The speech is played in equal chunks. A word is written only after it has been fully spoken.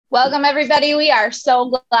Welcome, everybody. We are so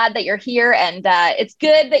glad that you're here. And it's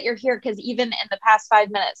good that you're here because even in the past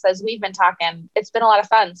 5 minutes, as we've been talking, it's been a lot of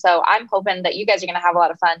fun. So I'm hoping that you guys are going to have a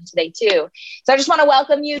lot of fun today, too. So I just want to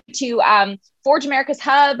welcome you to Forge America's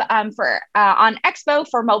Hub on Expo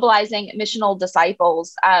for mobilizing missional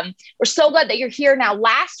disciples. We're so glad that you're here. Now,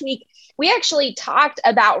 last week, we actually talked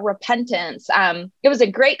about repentance. It was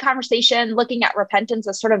a great conversation looking at repentance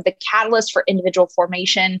as sort of the catalyst for individual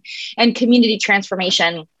formation and community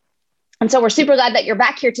transformation. And so we're super glad that you're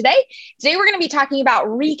back here today. Today, we're going to be talking about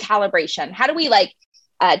recalibration. How do we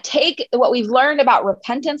take what we've learned about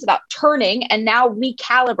repentance, about turning, and now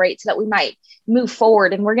recalibrate so that we might move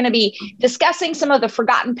forward? And we're going to be discussing some of the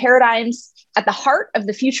forgotten paradigms at the heart of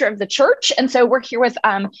the future of the church. And so we're here with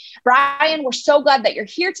Brian. We're so glad that you're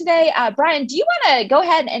here today. Brian, do you want to go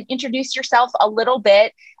ahead and introduce yourself a little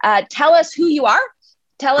bit? Tell us who you are.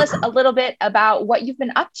 Tell us a little bit about what you've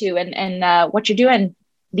been up to and what you're doing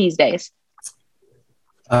these days.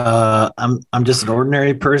 I'm just an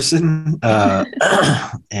ordinary person,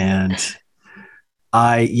 and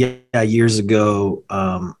years ago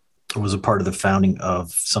was a part of the founding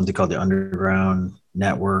of something called the Underground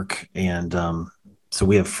Network, and so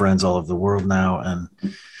we have friends all over the world now, and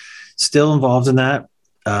still involved in that.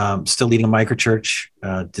 Still leading a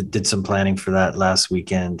microchurch. Did some planning for that last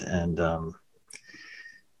weekend, and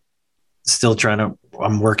still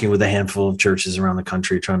I'm working with a handful of churches around the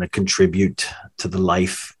country, trying to contribute to the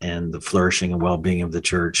life and the flourishing and well-being of the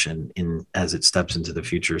church, and as it steps into the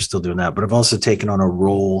future, still doing that. But I've also taken on a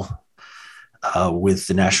role with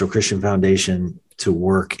the National Christian Foundation to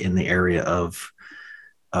work in the area of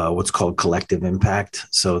what's called collective impact.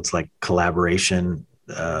 So it's like collaboration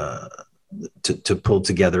to pull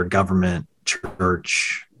together government,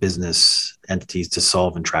 church, business entities to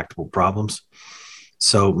solve intractable problems.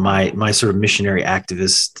 So my sort of missionary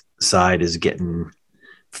activist side is getting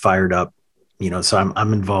fired up, so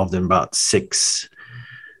I'm involved in about 6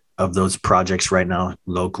 of those projects right now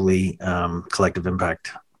locally, collective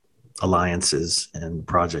impact alliances and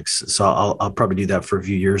projects. So I'll probably do that for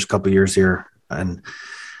a couple years here. And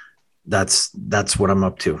that's what I'm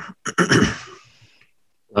up to.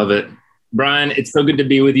 Love it. Brian, it's so good to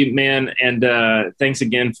be with you, man. And thanks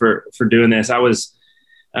again for doing this. I was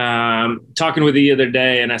talking with you the other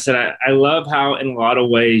day, and I said, I love how in a lot of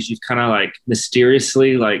ways you've kind of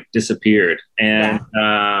mysteriously disappeared. And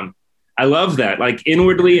I love that,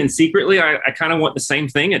 inwardly and secretly, I kind of want the same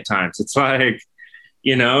thing at times. It's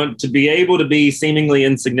to be able to be seemingly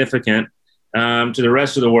insignificant to the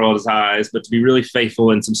rest of the world's eyes, but to be really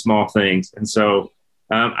faithful in some small things. And so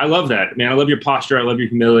I love that, man. I love your posture. I love your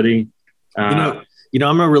humility.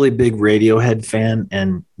 I'm a really big Radiohead fan,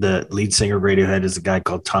 and the lead singer of Radiohead is a guy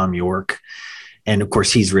called Thom Yorke. And of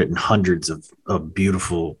course, he's written hundreds of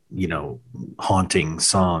beautiful, haunting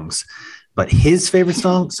songs. But his favorite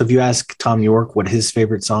song, so if you ask Thom Yorke what his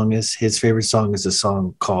favorite song is a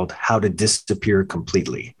song called How to Disappear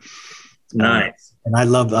Completely. Nice. And I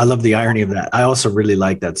love the irony of that. I also really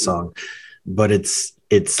like that song, but it's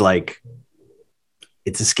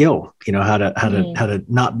a skill, how to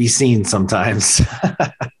not be seen sometimes.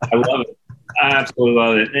 I love it. I absolutely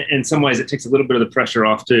love it. In some ways, it takes a little bit of the pressure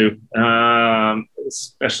off too,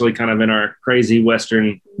 especially kind of in our crazy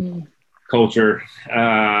Western culture,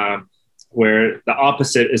 where the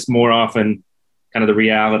opposite is more often kind of the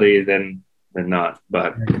reality than not.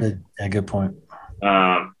 But good point.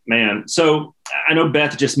 Man, so I know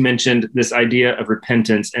Beth just mentioned this idea of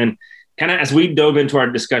repentance, and kind of as we dove into our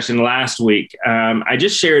discussion last week, I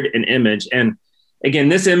just shared an image. And again,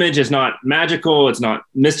 this image is not magical. It's not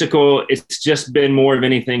mystical. It's just been more of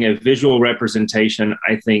anything, a visual representation,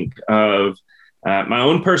 I think, of my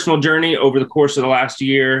own personal journey over the course of the last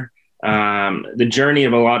year, the journey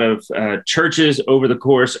of a lot of churches over the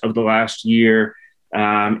course of the last year,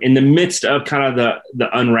 in the midst of kind of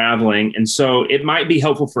the unraveling. And so it might be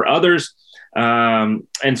helpful for others.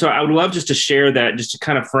 And so I would love just to share that, just to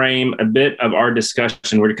kind of frame a bit of our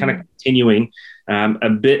discussion. We're kind of continuing a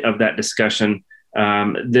bit of that discussion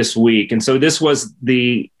this week. And so this was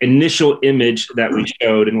the initial image that we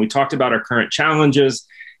showed, and we talked about our current challenges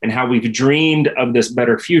and how we've dreamed of this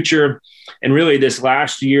better future. And really this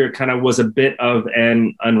last year kind of was a bit of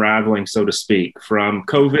an unraveling, so to speak, from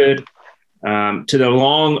COVID to the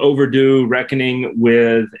long overdue reckoning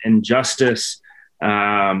with injustice.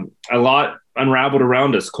 A lot unraveled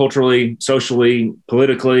around us culturally, socially,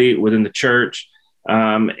 politically, within the church.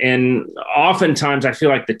 And oftentimes I feel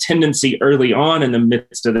like the tendency early on in the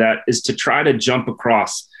midst of that is to try to jump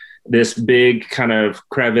across this big kind of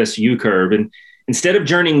crevice U-curve. And instead of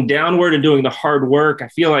journeying downward and doing the hard work, I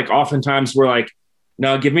feel like oftentimes we're like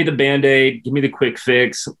no, give me the Band-Aid, give me the quick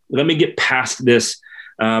fix. Let me get past this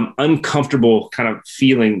uncomfortable kind of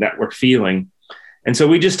feeling that we're feeling. And so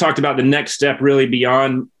we just talked about the next step really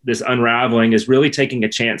beyond this unraveling is really taking a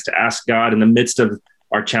chance to ask God in the midst of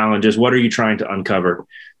our challenges, what are you trying to uncover?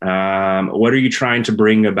 What are you trying to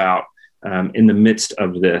bring about in the midst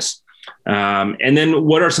of this? And then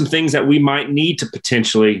what are some things that we might need to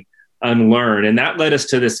potentially unlearn? And that led us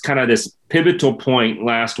to this pivotal point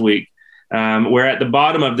last week, where at the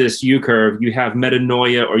bottom of this U curve, you have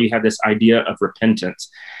metanoia, or you have this idea of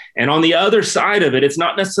repentance. And on the other side of it, it's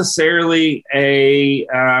not necessarily a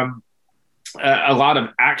lot of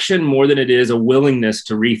action more than it is a willingness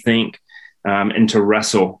to rethink and to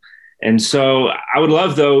wrestle. And so I would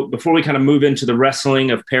love, though, before we kind of move into the wrestling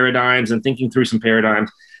of paradigms and thinking through some paradigms,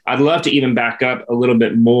 I'd love to even back up a little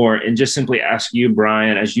bit more and just simply ask you,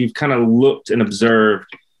 Brian, as you've kind of looked and observed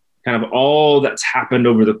kind of all that's happened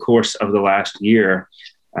over the course of the last year,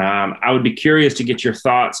 I would be curious to get your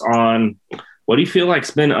thoughts on what do you feel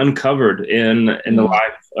like's been uncovered in the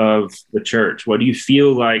life of the church? What do you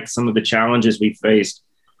feel like some of the challenges we faced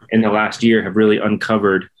in the last year have really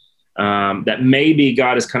uncovered that maybe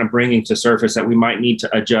God is kind of bringing to surface that we might need to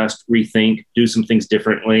adjust, rethink, do some things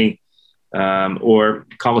differently, or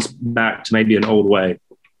call us back to maybe an old way?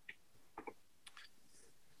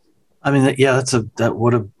 I mean, yeah,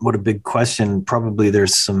 what a big question. Probably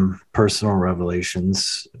there's some personal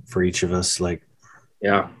revelations for each of us, like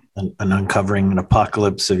an uncovering an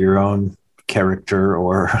apocalypse of your own character,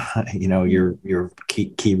 or your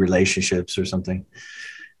key relationships or something.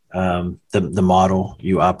 The model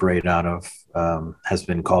you operate out of has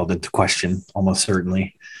been called into question, almost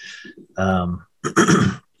certainly.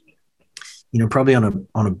 Probably on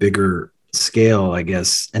a bigger scale, I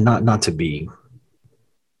guess, and not to be,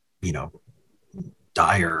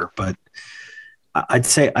 dire, but I'd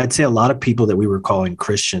say a lot of people that we were calling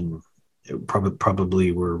Christian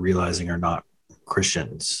probably were realizing are not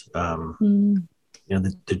Christians.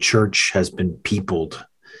 The church has been peopled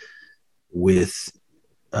with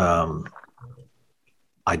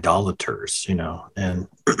idolaters, and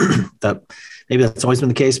that maybe that's always been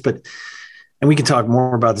the case, and we can talk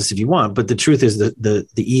more about this if you want, but the truth is that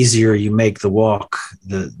the easier you make the walk,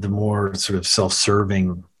 the more sort of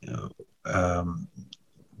self-serving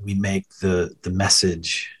we make the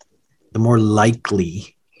message, the more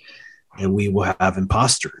likely that we will have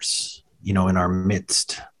imposters, in our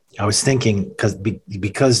midst. I was thinking,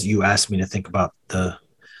 because you asked me to think about the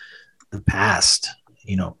past,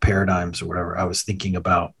 paradigms or whatever, I was thinking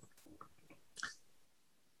about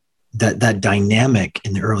that dynamic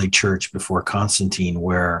in the early church before Constantine,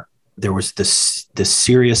 where there was this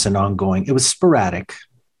serious and ongoing, it was sporadic,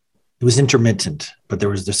 it was intermittent, but there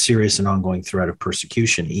was the serious and ongoing threat of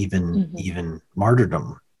persecution, even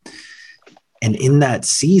martyrdom. And in that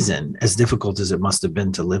season, as difficult as it must have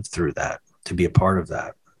been to live through that, to be a part of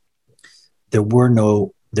that, there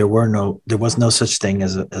was no such thing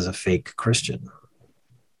as a fake Christian.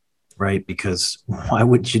 Right? Because why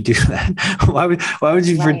would you do that? Why would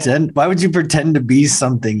you pretend? Why would you pretend to be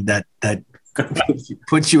something that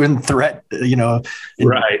puts you in threat? In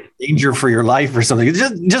danger for your life or something.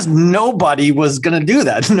 Just nobody was going to do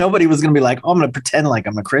that. Nobody was going to be like, oh, I'm going to pretend like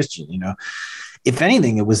I'm a Christian. If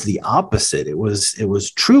anything, it was the opposite. It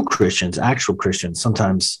was true Christians, actual Christians,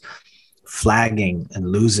 sometimes flagging and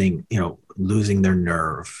losing their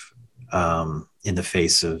nerve in the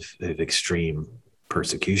face of extreme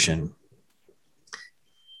persecution.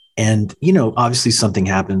 And obviously something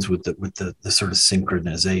happens with the sort of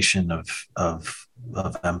synchronization of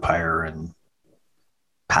empire and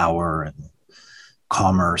power and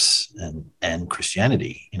commerce and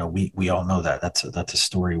Christianity. We all know that. That's a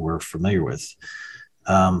story we're familiar with.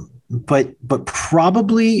 But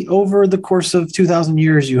probably over the course of 2,000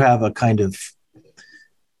 years, you have a kind of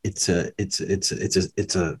it's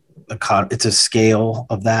a scale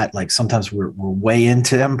of that. Like sometimes we're way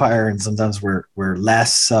into empire, and sometimes we're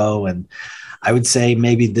less so. And I would say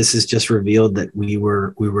maybe this has just revealed that we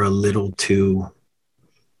were a little too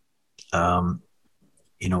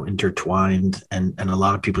intertwined, and a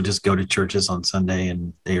lot of people just go to churches on Sunday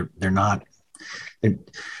and they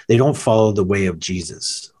don't follow the way of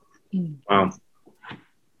Jesus. Wow.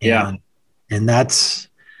 Yeah. And that's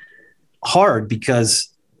hard because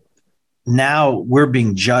now we're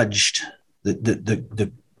being judged.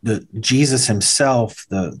 The Jesus himself,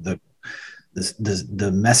 the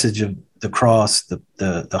message of the cross,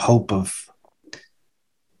 the hope of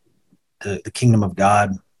the kingdom of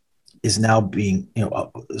God is now being,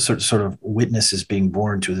 sort of witnesses being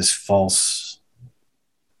born to this false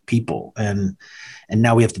people. And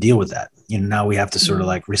now we have to deal with that. Now we have to sort of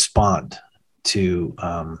like respond. true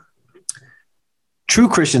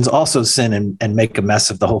Christians also sin and make a mess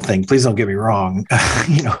of the whole thing. Please don't get me wrong.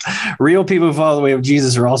 Real people who follow the way of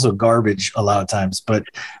Jesus are also garbage a lot of times. But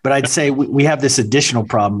I'd say we have this additional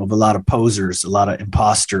problem of a lot of posers, a lot of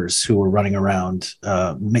imposters who are running around,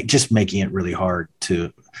 just making it really hard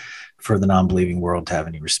for the non-believing world to have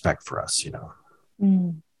any respect for us.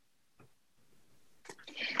 When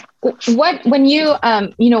you,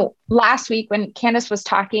 last week when Candace was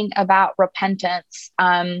talking about repentance,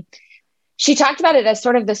 she talked about it as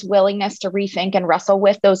sort of this willingness to rethink and wrestle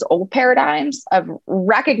with those old paradigms of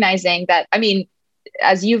recognizing that,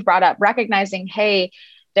 as you've brought up, recognizing, hey,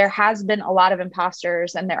 there has been a lot of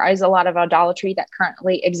imposters and there is a lot of idolatry that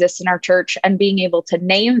currently exists in our church, and being able to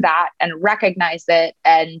name that and recognize it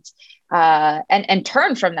and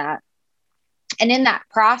turn from that. And in that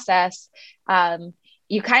process,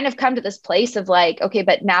 you kind of come to this place of like, okay,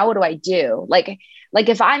 but now what do I do? Like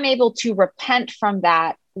if I'm able to repent from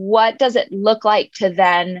that, what does it look like to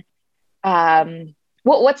then,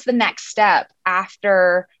 what's the next step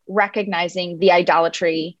after recognizing the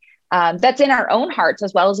idolatry that's in our own hearts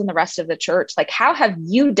as well as in the rest of the church? Like, how have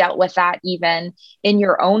you dealt with that even in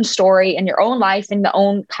your own story, in your own life, in the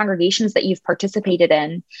own congregations that you've participated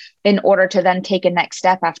in order to then take a next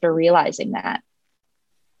step after realizing that?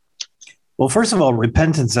 Well, first of all,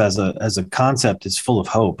 repentance as a concept is full of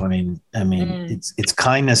hope. It's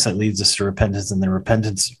kindness that leads us to repentance, and then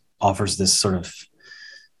repentance offers this sort of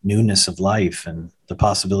newness of life and the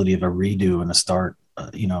possibility of a redo and a start,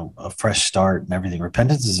 a fresh start and everything.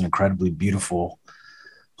 Repentance is an incredibly beautiful,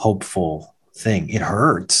 hopeful thing. It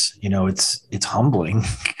hurts, it's humbling.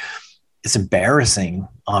 It's embarrassing,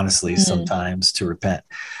 honestly, sometimes to repent.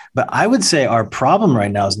 But I would say our problem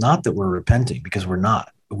right now is not that we're repenting, because we're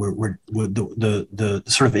not. We're the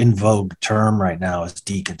sort of in vogue term right now is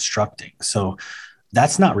deconstructing. So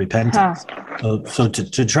that's not repentance. So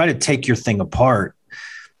to try to take your thing apart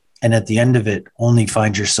and at the end of it only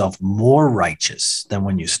find yourself more righteous than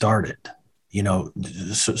when you started,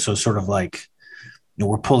 so sort of like,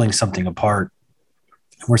 we're pulling something apart.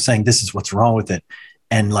 We're saying this is what's wrong with it.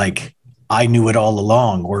 And like, I knew it all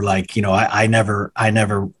along, or like, I never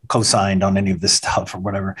co-signed on any of this stuff or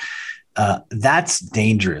whatever. That's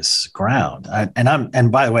dangerous ground.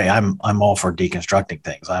 And by the way, I'm all for deconstructing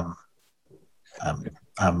things. I'm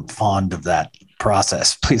fond of that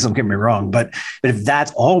process. Please don't get me wrong. But if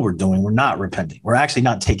that's all we're doing, we're not repenting. We're actually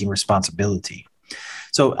not taking responsibility.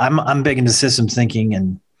 So I'm big into systems thinking,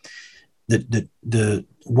 and the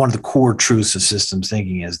one of the core truths of systems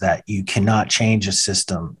thinking is that you cannot change a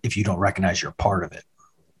system if you don't recognize you're a part of it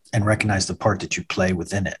and recognize the part that you play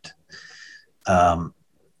within it.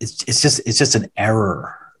 It's just an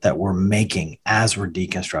error that we're making as we're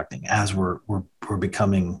deconstructing, as we're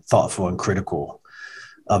becoming thoughtful and critical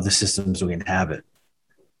of the systems we inhabit,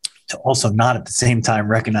 to also not at the same time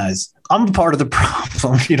recognize I'm a part of the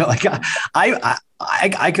problem.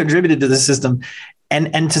 I contributed to the system,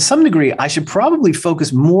 and to some degree, I should probably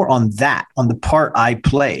focus more on that, on the part I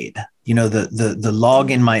played. The log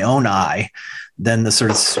in my own eye, than the sort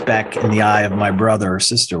of speck in the eye of my brother or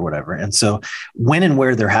sister or whatever. And so when and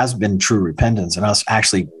where there has been true repentance and us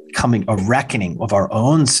actually coming a reckoning of our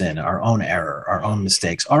own sin, our own error, our own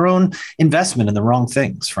mistakes, our own investment in the wrong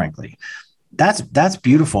things, frankly, that's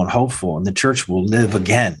beautiful and hopeful. And the church will live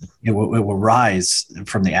again. It will rise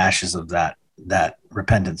from the ashes of that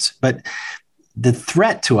repentance. But the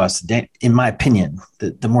threat to us, in my opinion,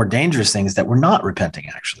 the more dangerous thing is that we're not repenting,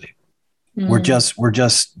 actually. We're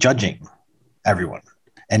just judging everyone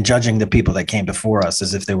and judging the people that came before us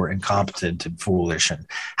as if they were incompetent and foolish, and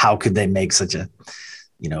how could they make such a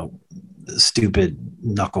stupid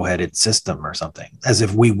knuckleheaded system or something, as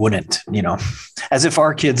if we wouldn't, as if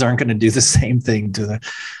our kids aren't going to do the same thing to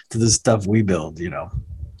the stuff we build.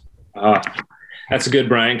 That's good,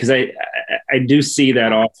 Brian, because I do see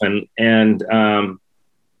that often, and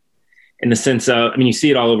in the sense of, you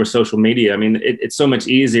see it all over social media. It's so much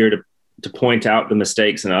easier to point out the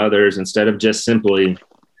mistakes in others instead of just simply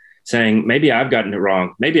saying, maybe I've gotten it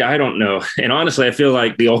wrong. Maybe I don't know. And honestly, I feel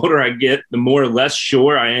like the older I get, the more or less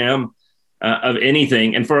sure I am of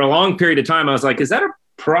anything. And for a long period of time, I was like, is that a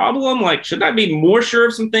problem? Like, should I be more sure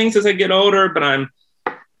of some things as I get older? But I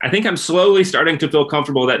think I'm slowly starting to feel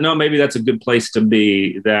comfortable that, no, maybe that's a good place to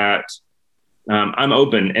be, that I'm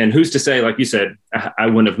open. And who's to say, like you said, I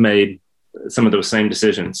wouldn't have made some of those same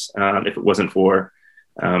decisions if it wasn't for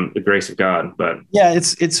the grace of God. But yeah,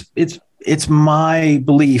 it's my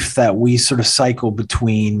belief that we sort of cycle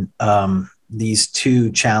between these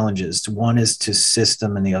two challenges. One is to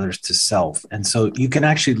system and the other is to self. And so you can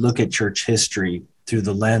actually look at church history through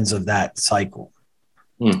the lens of that cycle.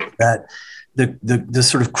 That the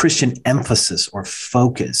sort of Christian emphasis or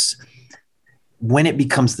focus, when it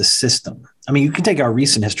becomes the system. I mean, you can take our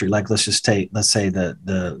recent history, like let's say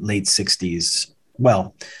the late 60s,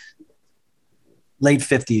 well, late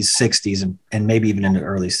 50s, 60s, and maybe even in the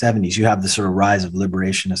early 70s, you have the sort of rise of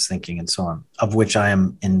liberationist thinking and so on, of which I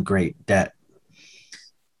am in great debt.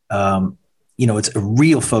 It's a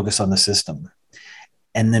real focus on the system.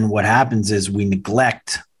 And then what happens is we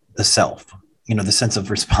neglect the self, the sense of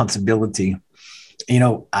responsibility.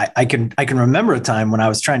 I can remember a time when I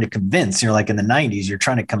was trying to convince, like in the 90s, you're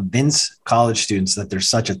trying to convince college students that there's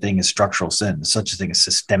such a thing as structural sin, such a thing as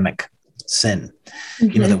systemic sin,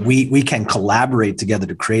 that we can collaborate together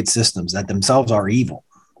to create systems that themselves are evil,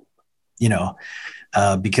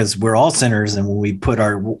 because we're all sinners. And when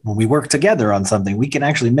we work together on something, we can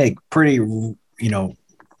actually make pretty,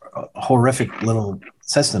 horrific little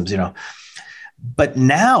systems, But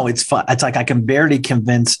now it's fun. It's like I can barely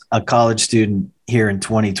convince a college student here in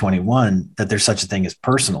 2021 that there's such a thing as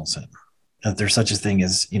personal sin, that there's such a thing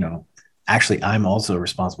as, actually I'm also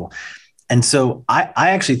responsible. And so I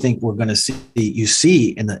actually think we're going to see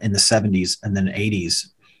in the 70s and then 80s,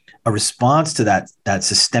 a response to that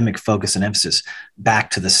systemic focus and emphasis back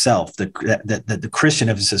to the self, that the Christian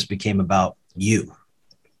emphasis became about you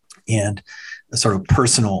and a sort of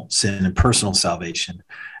personal sin and personal salvation.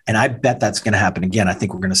 And I bet that's going to happen again. I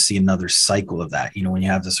think we're going to see another cycle of that. When you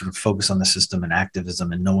have this sort of focus on the system and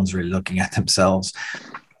activism and no one's really looking at themselves,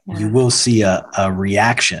 you will see a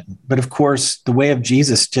reaction. But of course, the way of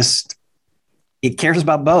Jesus it cares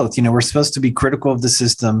about both. We're supposed to be critical of the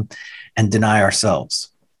system and deny ourselves.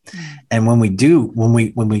 And when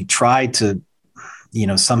we try to,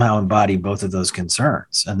 somehow embody both of those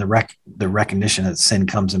concerns and the recognition that sin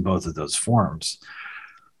comes in both of those forms,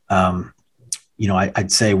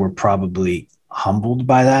 I'd say we're probably humbled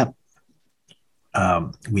by that.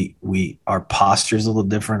 Our posture is a little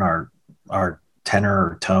different. Our tenor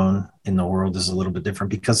or tone in the world is a little bit different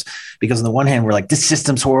because on the one hand, we're like, this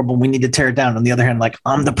system's horrible, we need to tear it down. On the other hand, like,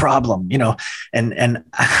 I'm the problem, and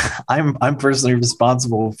I'm personally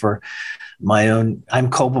responsible for my own, I'm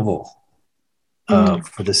culpable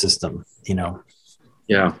for the system,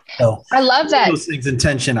 Yeah. So I love that. Those things in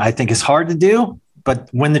tension, I think, is hard to do. But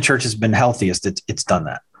when the church has been healthiest, it's done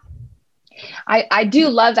that. I do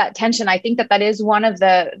love that tension. I think that is one of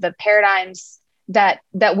the paradigms that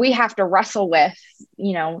we have to wrestle with,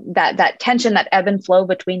 that tension, that ebb and flow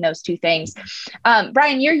between those two things.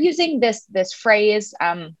 Brian, you're using this phrase,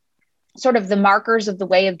 sort of the markers of the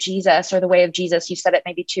way of Jesus, or the way of Jesus. You've said it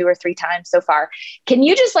maybe 2 or 3 times so far. Can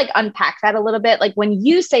you just unpack that a little bit? Like, when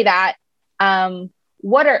you say that,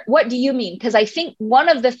 what do you mean? Because I think one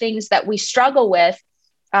of the things that we struggle with,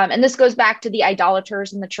 and this goes back to the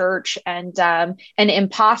idolaters in the church and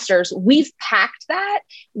imposters, we've packed that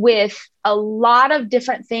with a lot of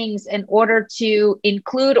different things in order to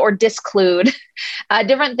include or disclude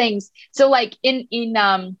different things. So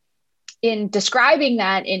in describing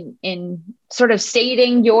that, in sort of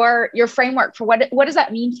stating your framework for what does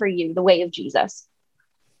that mean for you, the way of Jesus?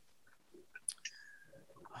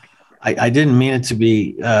 I didn't mean it to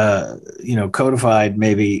be, codified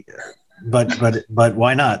maybe, but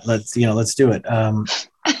why not? Let's do it.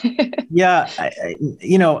 Yeah.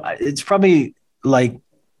 It's probably like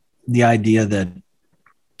the idea that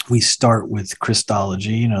we start with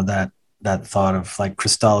Christology, that thought of like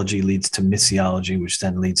Christology leads to missiology, which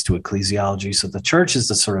then leads to ecclesiology. So the church is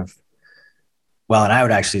the sort of, and I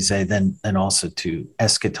would actually say then also to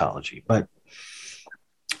eschatology, but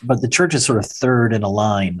the church is sort of third in a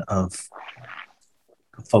line of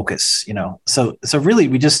focus, So really,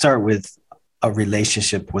 we just start with a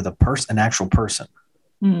relationship with an actual person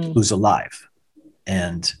who's alive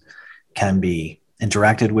and can be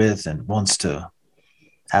interacted with and wants to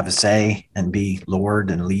have a say and be Lord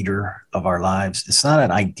and leader of our lives. It's not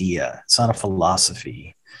an idea. It's not a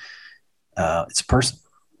philosophy. It's a person,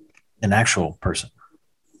 an actual person.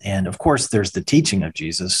 And of course, there's the teaching of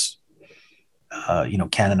Jesus,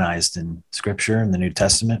 canonized in Scripture in the New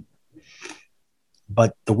Testament.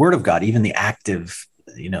 But the Word of God, even the active,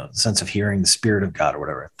 sense of hearing the Spirit of God or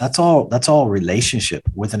whatever, that's all relationship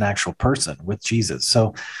with an actual person, with Jesus.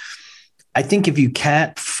 So I think if you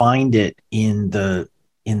can't find it in the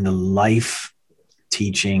life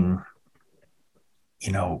teaching,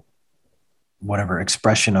 whatever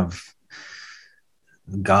expression of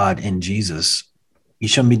God in Jesus, you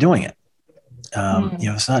shouldn't be doing it.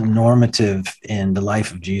 It's not normative in the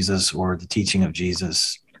life of Jesus or the teaching of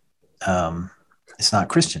Jesus. It's not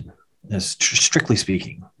Christian. Strictly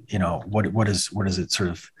speaking, what does it sort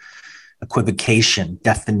of equivocation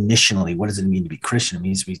definitionally. What does it mean to be Christian? It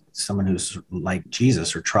means to be someone who's like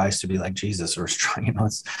Jesus or tries to be like Jesus or is trying,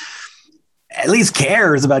 it's, at least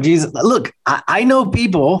cares about Jesus. Look, I know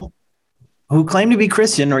people who claim to be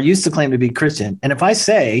Christian or used to claim to be Christian. And if I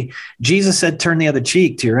say Jesus said, turn the other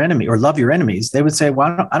cheek to your enemy or love your enemies, they would say,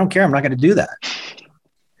 well, I don't care. I'm not going to do that.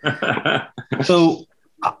 So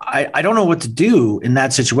I don't know what to do in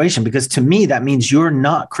that situation, because to me, that means you're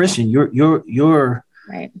not Christian. You're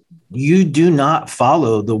right. You do not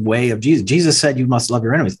follow the way of Jesus. Jesus said you must love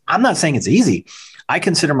your enemies. I'm not saying it's easy. I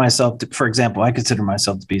consider myself, for example,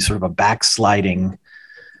 to be sort of a backsliding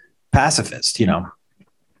pacifist,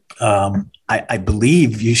 I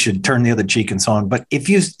believe you should turn the other cheek and so on. But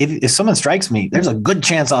if someone strikes me, there's a good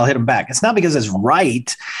chance I'll hit him back. It's not because it's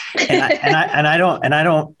right. I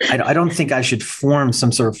don't think I should form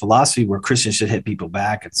some sort of philosophy where Christians should hit people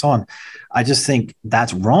back and so on. I just think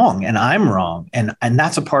that's wrong, and I'm wrong. And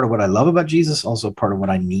that's a part of what I love about Jesus. Also part of what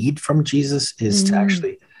I need from Jesus is to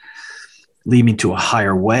actually lead me to a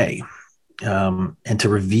higher way, and to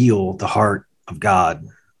reveal the heart of God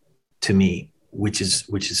to me, which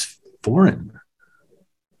is foreign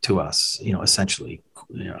to us, essentially,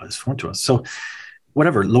 is foreign to us. So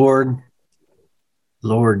whatever, Lord,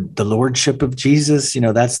 the lordship of Jesus,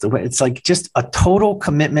 that's the way. It's like just a total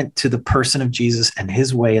commitment to the person of Jesus and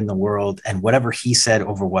his way in the world and whatever he said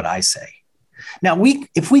over what I say. Now,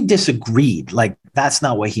 if we disagreed, like that's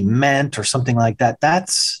not what he meant or something like that,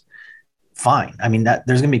 that's fine. I mean, that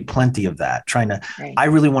there's going to be plenty of that right. I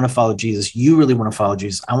really want to follow Jesus. You really want to follow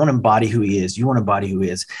Jesus. I want to embody who he is. You want to embody who he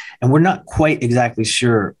is. And we're not quite exactly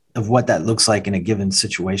sure of what that looks like in a given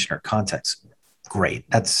situation or context. Great.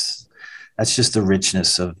 That's just the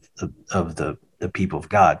richness of the people of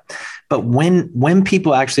God. But when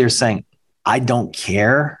people actually are saying, I don't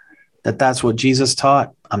care that that's what Jesus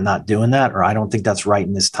taught, I'm not doing that, or I don't think that's right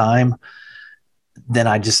in this time, then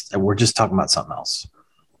we're just talking about something else.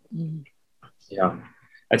 Yeah,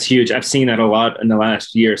 that's huge. I've seen that a lot in the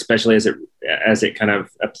last year, especially as it kind of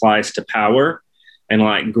applies to power and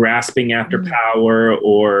like grasping after power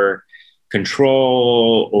or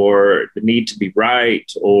control or the need to be right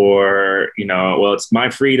or, well, it's my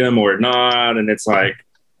freedom or not. And it's like,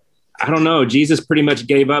 I don't know. Jesus pretty much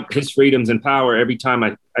gave up his freedoms and power every time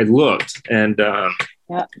I looked. And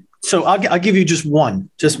yeah. So I'll give you just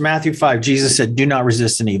Matthew 5. Jesus said, do not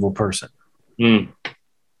resist an evil person.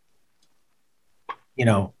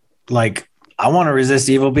 Like I want to resist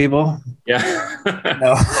evil people. Yeah.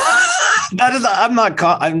 No, I'm not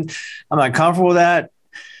comfortable with that.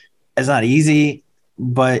 It's not easy,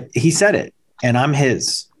 but he said it and I'm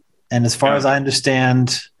his. And as far as I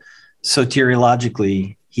understand,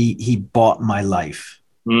 soteriologically, he bought my life.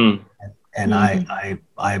 And I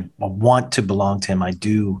want to belong to him. I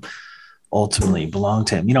do ultimately belong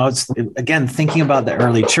to him. It's again, thinking about the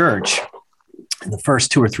early church in the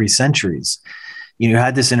first 2 or 3 centuries, you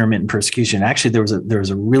had this intermittent persecution. Actually, there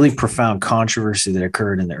was a really profound controversy that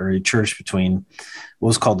occurred in the early church between what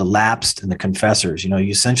was called the lapsed and the confessors. You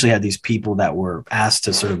essentially had these people that were asked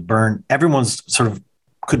to sort of burn. Everyone's sort of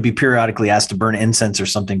could be periodically asked to burn incense or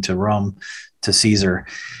something to Rome, to Caesar.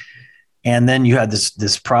 And then you had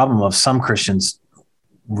this problem of some Christians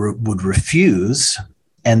would refuse,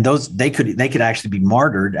 and they could actually be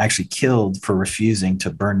martyred, actually killed for refusing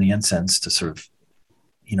to burn the incense to sort of,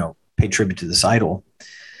 pay tribute to this idol.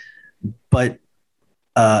 But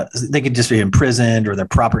they could just be imprisoned or their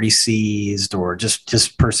property seized or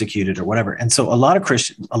just persecuted or whatever. And so a lot of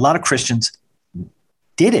Christians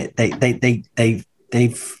did it. They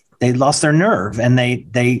lost their nerve and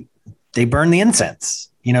they burned the incense,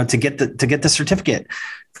 to get the certificate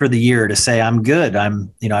for the year to say, I'm good.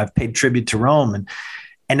 I've paid tribute to Rome.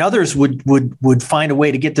 And others would find a way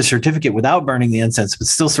to get the certificate without burning the incense, but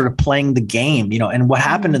still sort of playing the game, And what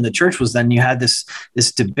happened in the church was then you had this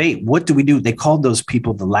debate. What do we do? They called those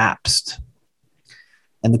people the lapsed.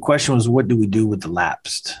 And the question was, what do we do with the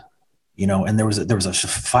lapsed? And there was a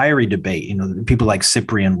fiery debate. People like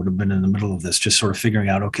Cyprian would have been in the middle of this, just sort of figuring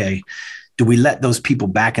out, okay, do we let those people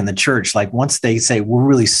back in the church? Like once they say, we're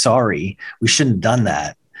really sorry, we shouldn't have done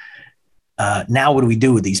that. Now what do we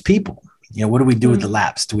do with these people? What do we do with the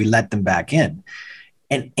lapsed? Do we let them back in?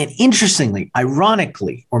 And interestingly,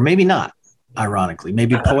 ironically, or maybe not ironically,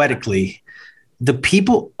 maybe poetically, the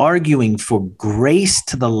people arguing for grace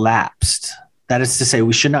to the lapsed, that is to say,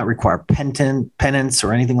 we should not require penance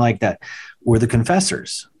or anything like that, were the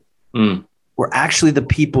confessors. Were actually the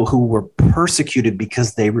people who were persecuted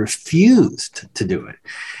because they refused to do it.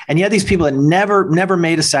 And you had these people that never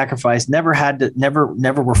made a sacrifice, never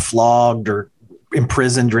were flogged or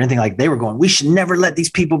imprisoned or anything like. They were going, we should never let these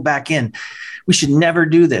people back in. We should never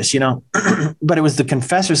do this, But it was the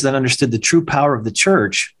confessors that understood the true power of the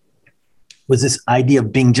church was this idea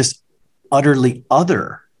of being just utterly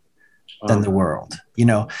other than the world,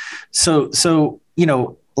 So,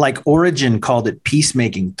 like Origen called it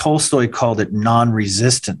peacemaking. Tolstoy called it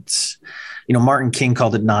non-resistance. Martin King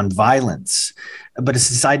called it non-violence. But it's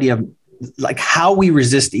this idea of like how we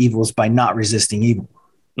resist evil is by not resisting evil.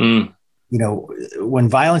 When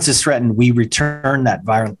violence is threatened, we return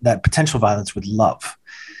that potential violence with love.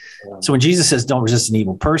 So when Jesus says, don't resist an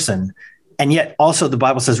evil person, and yet also the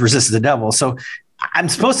Bible says resist the devil. So I'm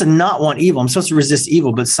supposed to not want evil. I'm supposed to resist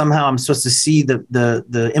evil, but somehow I'm supposed to see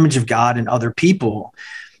the image of God in other people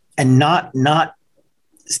and not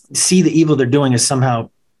see the evil they're doing as somehow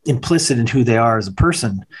implicit in who they are as a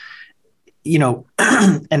person,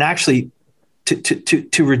 and actually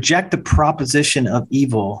to reject the proposition of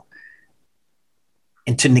evil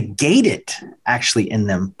and to negate it actually in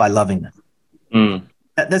them by loving them.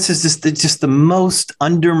 That's just the most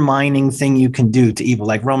undermining thing you can do to evil,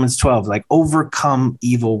 like Romans 12, like overcome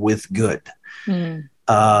evil with good. Or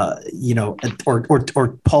Paul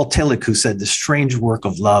Tillich, who said the strange work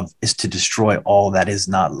of love is to destroy all that is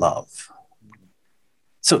not love.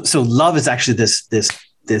 So love is actually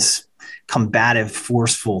this combative,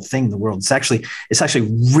 forceful thing in the world. It's actually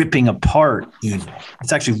ripping apart evil.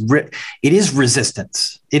 It's actually it is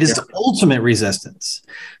resistance. It is the ultimate resistance.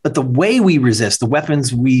 But the way we resist, the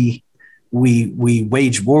weapons we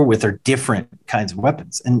wage war with are different kinds of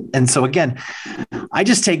weapons. And so again, I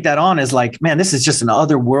just take that on as like, man, this is just an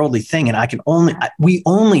otherworldly thing. And we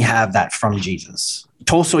only have that from Jesus.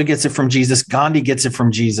 Tolstoy gets it from Jesus. Gandhi gets it from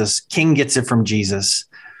Jesus. King gets it from Jesus.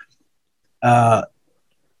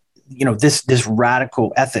 This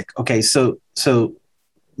radical ethic. Okay. So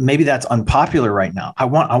maybe that's unpopular right now. I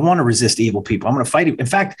want to resist evil people. I'm going to fight it. In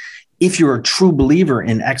fact, if you're a true believer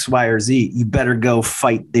in X, Y, or Z, you better go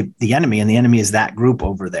fight the enemy. And the enemy is that group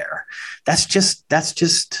over there. It just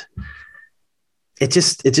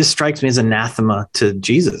strikes me as anathema to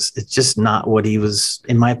Jesus. It's just not what he was,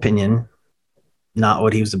 in my opinion, not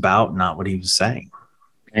what he was about, not what he was saying.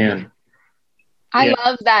 Man. I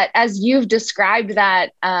love that as you've described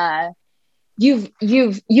that, you've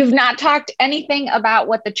not talked anything about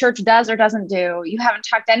what the church does or doesn't do. You haven't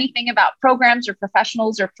talked anything about programs or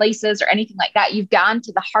professionals or places or anything like that. You've gone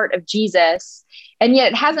to the heart of Jesus, and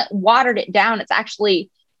yet it hasn't watered it down. It's actually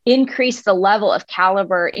increased the level of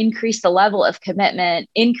caliber, increased the level of commitment,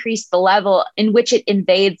 increased the level in which it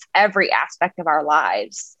invades every aspect of our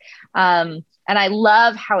lives. And I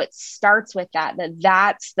love how it starts with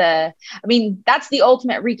that's the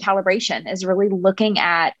ultimate recalibration, is really looking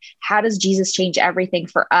at how does Jesus change everything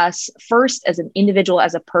for us first as an individual,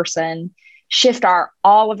 as a person, shift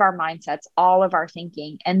all of our mindsets, all of our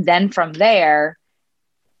thinking. And then from there,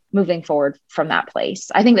 moving forward from that place.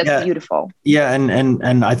 I think that's beautiful. Yeah.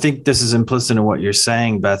 And I think this is implicit in what you're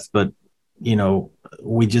saying, Beth, but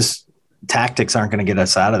tactics aren't going to get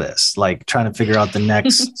us out of this. Like trying to figure out the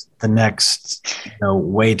next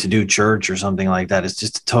way to do church or something like that is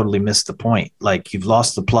just to totally miss the point. Like you've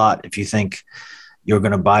lost the plot if you think you're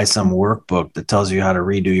going to buy some workbook that tells you how to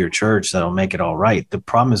redo your church that'll make it all right. The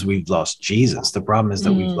problem is we've lost Jesus. The problem is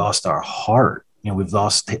that we've lost our heart. We've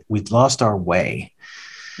lost our way.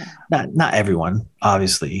 Not everyone,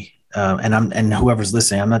 obviously. And whoever's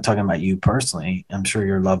listening, I'm not talking about you personally. I'm sure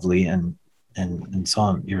you're lovely and so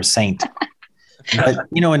on. You're a saint. But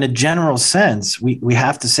in a general sense, we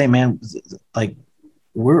have to say, man, like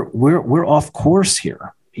we're off course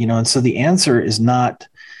here. And so the answer is not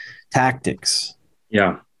tactics.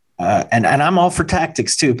 Yeah. And I'm all for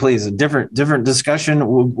tactics too, please. A different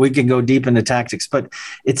discussion. We can go deep into tactics, but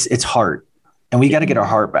it's heart. And we got to get our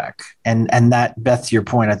heart back. And that, Beth, to your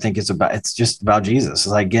point, I think it's just about Jesus. It's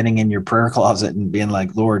like getting in your prayer closet and being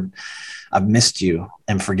like, Lord, I've missed you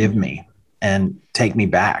and forgive me and take me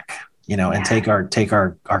back, and take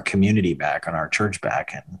our community back and our church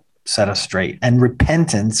back and set us straight. And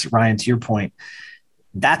repentance, Ryan, to your point,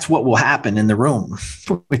 that's what will happen in the room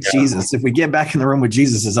with Jesus. If we get back in the room with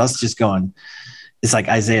Jesus, is us just going, it's like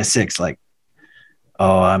Isaiah 6, like,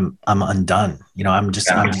 oh, I'm undone. I'm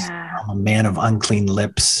a man of unclean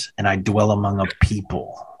lips, and I dwell among a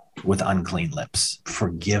people with unclean lips.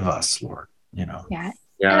 Forgive us, Lord. Yeah.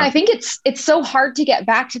 And I think it's so hard to get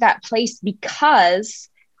back to that place because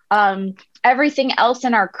everything else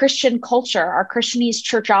in our Christian culture, our Christianese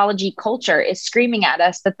churchology culture, is screaming at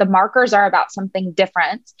us that the markers are about something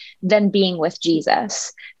different than being with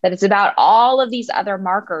Jesus, that it's about all of these other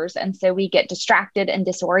markers. And so we get distracted and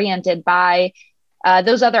disoriented by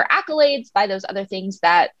those other accolades, by those other things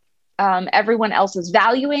that everyone else is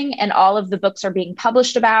valuing and all of the books are being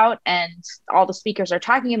published about and all the speakers are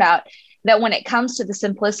talking about, that when it comes to the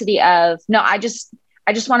simplicity of, no, I just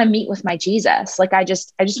want to meet with my Jesus. Like, I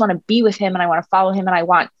just want to be with him and I want to follow him and I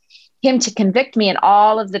want him to convict me in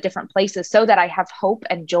all of the different places so that I have hope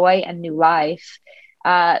and joy and new life.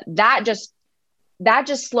 That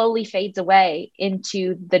just slowly fades away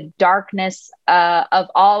into the darkness of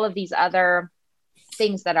all of these other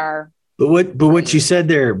things that are. But what you said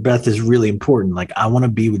there, Beth, is really important. Like, I want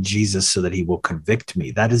to be with Jesus so that he will convict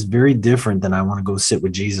me. That is very different than I want to go sit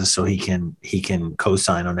with Jesus so he can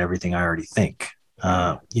co-sign on everything I already think.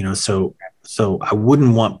 So I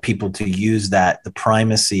wouldn't want people to use that, the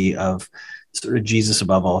primacy of sort of Jesus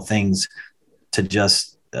above all things, to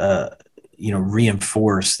just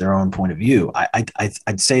reinforce their own point of view.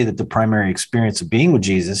 I'd say that the primary experience of being with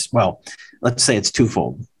Jesus, well, let's say it's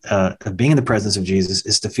twofold. Being in the presence of Jesus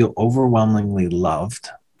is to feel overwhelmingly loved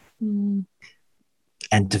and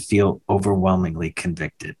to feel overwhelmingly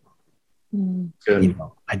convicted. Good.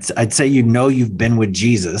 I'd say you've been with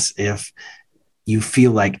Jesus if you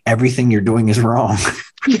feel like everything you're doing is wrong.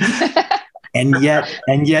 and yet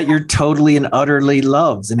you're totally and utterly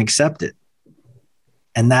loved and accepted.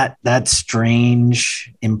 And that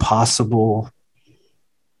strange, impossible,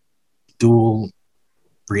 dual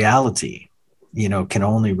reality, can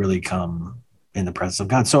only really come in the presence of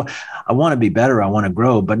God. So I want to be better. I want to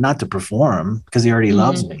grow, but not to perform because he already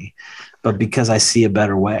loves me, but because I see a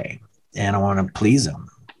better way and I want to please him.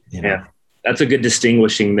 Yeah, that's a good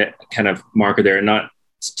distinguishing that kind of marker there, not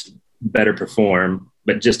to better perform,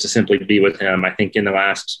 but just to simply be with him. I think in the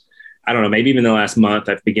last, I don't know, maybe even the last month,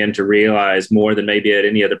 I've begun to realize more than maybe at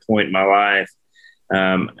any other point in my life,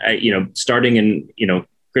 starting in,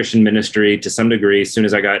 Christian ministry to some degree, as soon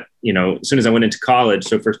as I went into college.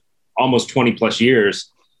 So for almost 20 plus years,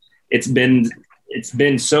 it's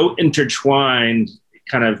been so intertwined,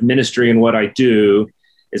 kind of ministry and what I do,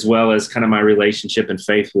 as well as kind of my relationship and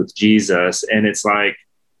faith with Jesus. And it's like,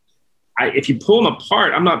 if you pull them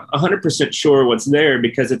apart, I'm not 100% sure what's there,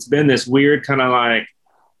 because it's been this weird kind of like,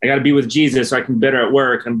 I got to be with Jesus so I can be better at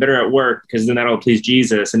work. I'm better at work because then that'll please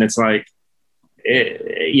Jesus. And it's like,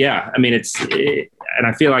 and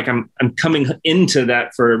I feel like I'm coming into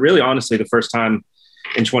that for really honestly the first time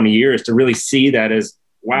in 20 years to really see that as,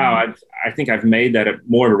 wow, I think I've made that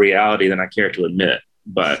more of a reality than I care to admit.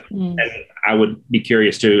 But and I would be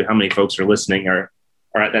curious too, how many folks are listening are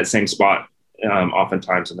at that same spot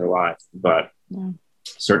oftentimes in their life, but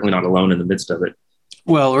certainly not alone in the midst of it.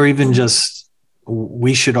 Well, or even just,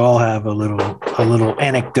 we should all have a little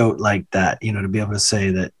anecdote like that, to be able to say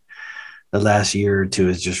that the last year or two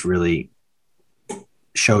has just really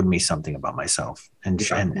showed me something about myself, and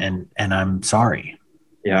I'm sorry.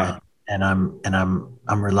 Yeah. And I'm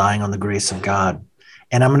relying on the grace of God,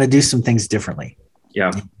 and I'm going to do some things differently.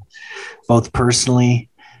 Yeah. Both personally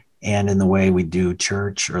and in the way we do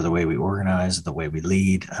church, or the way we organize, the way we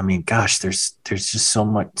lead. I mean, gosh, there's just so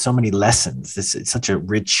many lessons. It's such a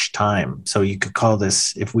rich time. So you could call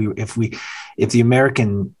this, if the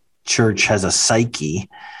American church has a psyche,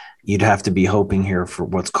 you'd have to be hoping here for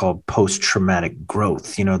what's called post-traumatic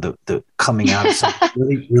growth. The coming out of something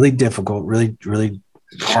really, really difficult, really, really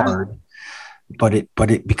hard, but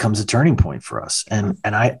it becomes a turning point for us. And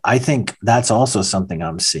I think that's also something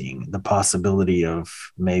I'm seeing, the possibility of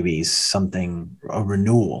maybe a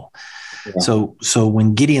renewal. Yeah. So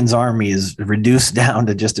when Gideon's army is reduced down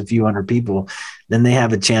to just a few hundred people, then they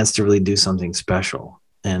have a chance to really do something special.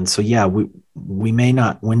 And so, yeah, we may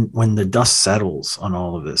not, when the dust settles on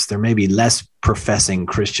all of this, there may be less professing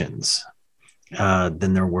Christians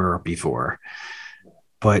than there were before,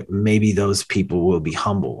 but maybe those people will be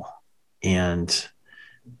humble and,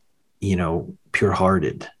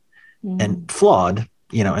 pure-hearted and flawed,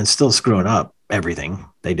 and still screwing up everything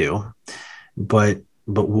they do, but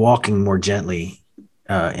walking more gently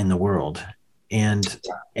in the world and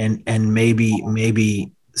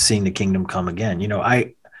maybe seeing the kingdom come again.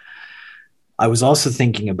 I was also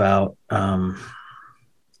thinking about the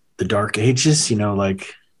Dark Ages,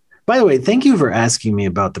 by the way, thank you for asking me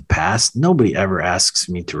about the past. Nobody ever asks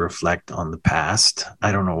me to reflect on the past.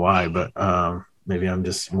 I don't know why, but maybe I'm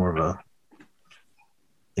just more of a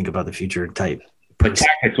think about the future type person.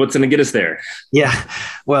 What's going to get us there? Yeah.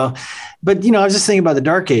 Well, but, I was just thinking about the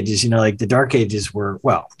Dark Ages, like the Dark Ages were,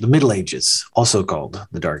 the Middle Ages, also called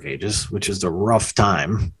the Dark Ages, which is a rough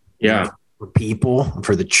time. Yeah. For people,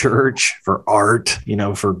 for the church, for art,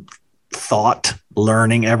 for thought,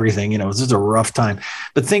 learning, everything, this is a rough time.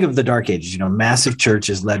 But think of the Dark Ages, massive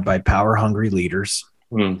churches led by power-hungry leaders,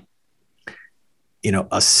 a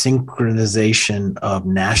synchronization of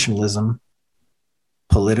nationalism,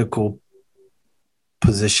 political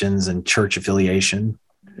positions and church affiliation.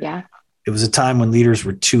 Yeah. It was a time when leaders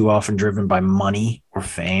were too often driven by money or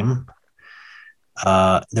fame.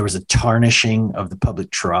 There was a tarnishing of the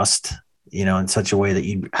public trust, in such a way that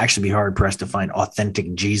you'd actually be hard pressed to find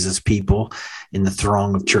authentic Jesus people in the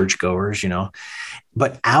throng of churchgoers,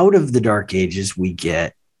 But out of the dark ages, we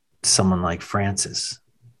get someone like Francis.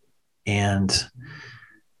 And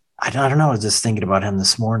I don't know, I was just thinking about him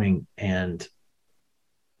this morning, and,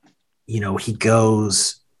 he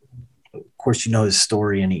goes, of course, his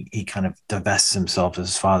story, and he kind of divests himself of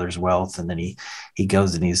his father's wealth. And then he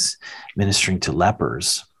goes and he's ministering to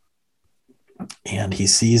lepers, and he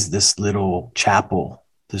sees this little chapel,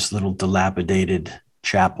 this little dilapidated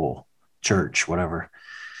chapel, church, whatever.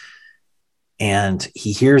 And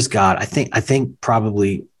he hears God. I think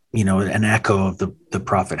probably, an echo of the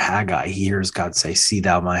prophet Haggai. He hears God say, "See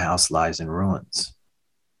thou, my house lies in ruins."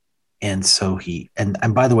 And so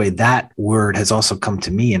and by the way, that word has also come to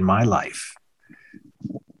me in my life.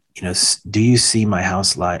 Do you see my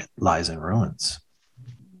house lies in ruins?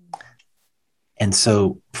 And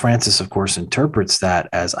so Francis, of course, interprets that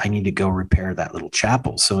as, I need to go repair that little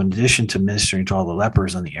chapel. So in addition to ministering to all the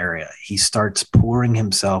lepers in the area, he starts pouring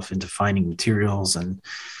himself into finding materials and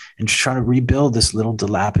just trying to rebuild this little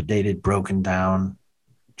dilapidated, broken down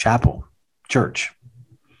chapel, church.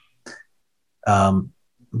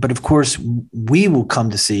 But of course, we will come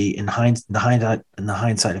to see in the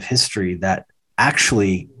hindsight of history that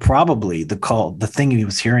actually probably the thing he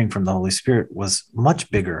was hearing from the Holy Spirit was much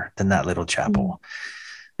bigger than that little chapel.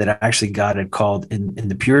 That actually God had called in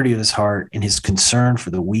the purity of his heart, in his concern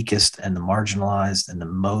for the weakest and the marginalized and the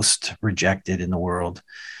most rejected in the world,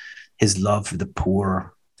 his love for the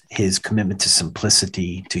poor, his commitment to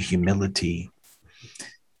simplicity, to humility,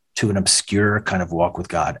 to an obscure kind of walk with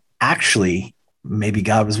God. Actually, maybe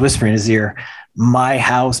God was whispering in his ear, my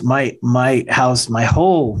house, my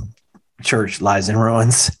whole church lies in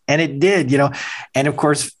ruins. And it did, and of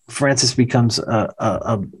course, Francis becomes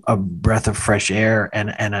a breath of fresh air and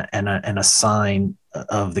a sign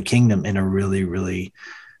of the kingdom in a really, really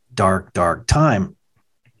dark time.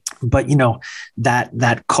 But,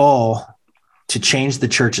 that call to change the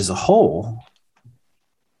church as a whole,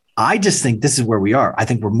 I just think this is where we are. I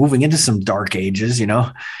think we're moving into some dark ages,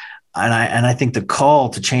 And I think the call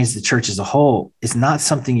to change the church as a whole is not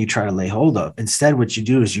something you try to lay hold of. Instead, what you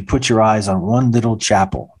do is you put your eyes on one little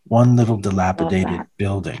chapel, one little dilapidated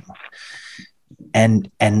building, and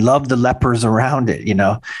love the lepers around it,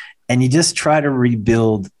 and you just try to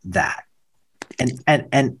rebuild that. And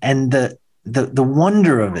the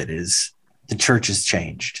wonder of it is the church has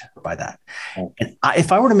changed by that. And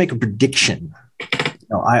if I were to make a prediction,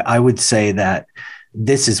 I would say that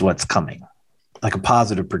this is what's coming. Like a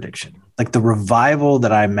positive prediction, like the revival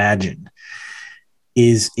that I imagine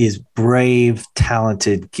is brave,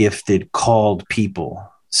 talented, gifted, called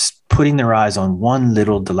people putting their eyes on one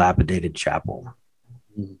little dilapidated chapel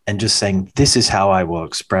and just saying, this is how I will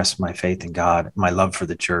express my faith in God, my love for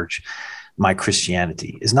the church, my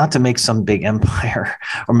Christianity. Is not to make some big empire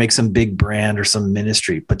or make some big brand or some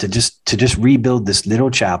ministry, but to just rebuild this little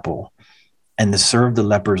chapel and to serve the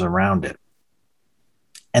lepers around it.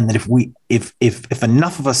 And that if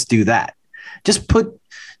enough of us do that, just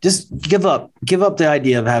give up the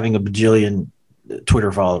idea of having a bajillion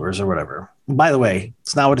Twitter followers or whatever. By the way,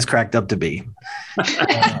 it's not what it's cracked up to be.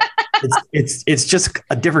 It's just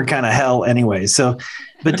a different kind of hell anyway. So,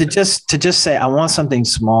 but to just say, I want something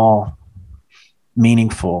small,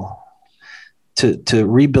 meaningful, to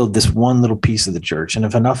rebuild this one little piece of the church. And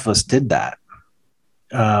if enough of us did that,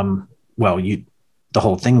 the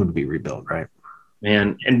whole thing would be rebuilt, right?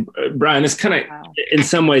 Man. And Brian, it's kind of, in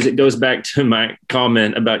some ways, it goes back to my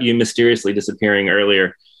comment about you mysteriously disappearing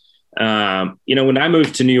earlier. When I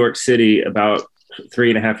moved to New York City about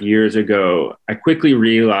 3.5 years ago, I quickly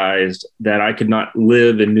realized that I could not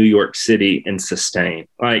live in New York City and sustain.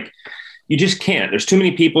 Like, you just can't. There's too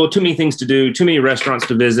many people, too many things to do, too many restaurants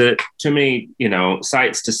to visit, too many,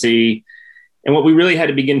 sights to see. And what we really had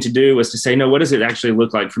to begin to do was to say, no, what does it actually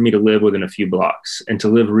look like for me to live within a few blocks and to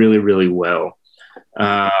live really, really well?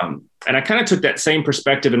 And I kind of took that same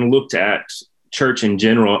perspective and looked at church in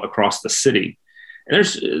general across the city. And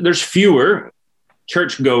there's fewer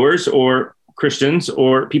churchgoers or Christians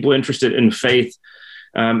or people interested in faith,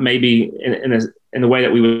 maybe in the way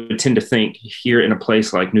that we would tend to think here in a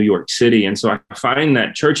place like New York City. And so I find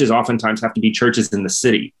that churches oftentimes have to be churches in the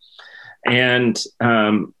city. And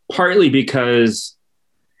partly because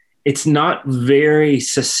it's not very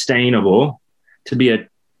sustainable to be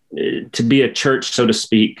a church, so to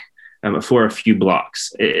speak, for a few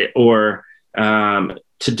blocks, or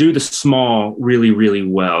to do the small really, really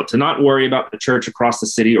well, to not worry about the church across the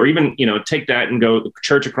city, or even, take that and go the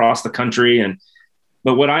church across the country.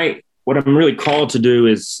 But what I'm really called to do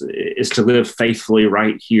is to live faithfully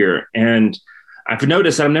right here. And I've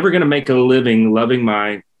noticed that I'm never going to make a living loving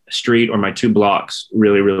my street or my 2 blocks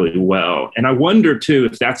really, really well. And I wonder too,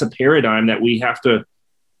 if that's a paradigm that we have to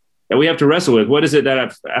wrestle with. What is it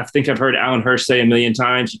that I think I've heard Alan Hirsch say a million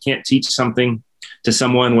times? You can't teach something to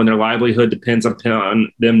someone when their livelihood depends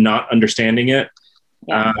upon them not understanding it.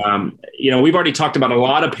 Yeah. We've already talked about a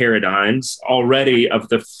lot of paradigms already of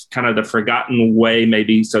the kind of the forgotten way,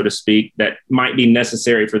 maybe, so to speak, that might be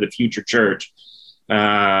necessary for the future church.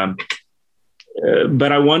 But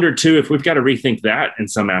I wonder too, if we've got to rethink that in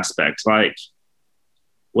some aspects, like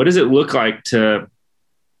what does it look like to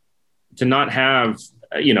not have,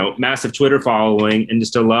 massive Twitter following and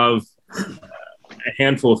just to love a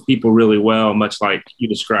handful of people really well, much like you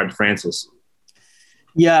described, Francis?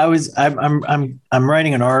 Yeah, I'm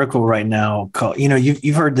writing an article right now called,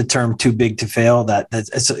 you've heard the term too big to fail.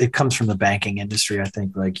 It comes from the banking industry. I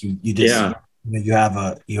think like you just, yeah. You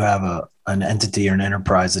have an entity or an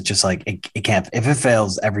enterprise that just like, it can't, if it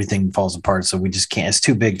fails, everything falls apart. So we just can't, it's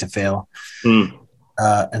too big to fail.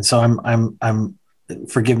 And so I'm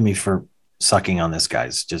forgive me for sucking on this,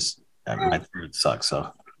 guys. Just my throat sucks.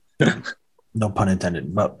 So no pun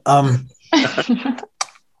intended, but, so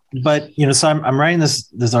I'm writing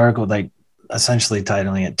this article, like essentially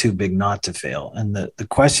titling it "Too Big Not to Fail." And the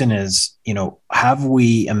question is, have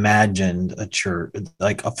we imagined a church,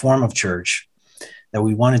 like a form of church that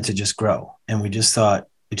we wanted to just grow? And we just thought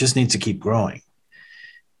it just needs to keep growing.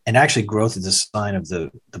 And actually growth is a sign of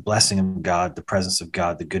the blessing of God, the presence of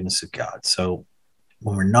God, the goodness of God. So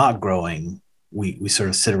when we're not growing, we sort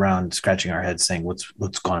of sit around scratching our heads saying,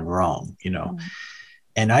 what's gone wrong, Mm-hmm.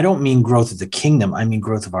 And I don't mean growth of the kingdom. I mean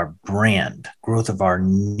growth of our brand, growth of our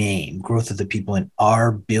name, growth of the people in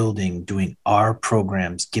our building, doing our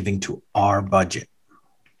programs, giving to our budget.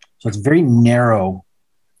 So it's a very narrow,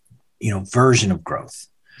 version of growth.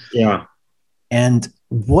 Yeah. And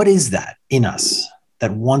what is that in us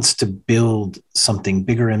that wants to build something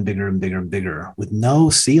bigger and bigger and bigger and bigger with no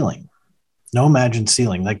ceiling, no imagined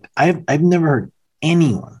ceiling? Like I've never heard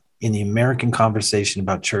anyone in the American conversation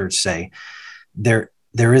about church say there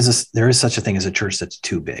is such a thing as a church that's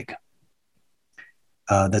too big.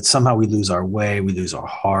 That somehow we lose our way, we lose our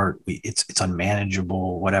heart, it's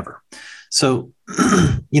unmanageable, whatever. So,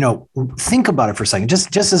 think about it for a second,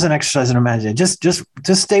 just as an exercise in imagining. Just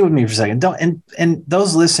stay with me for a second. And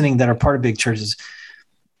those listening that are part of big churches,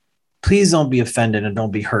 please don't be offended and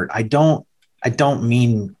don't be hurt. I don't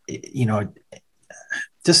mean,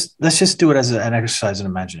 let's just do it as an exercise in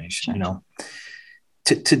imagination.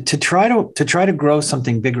 To try to grow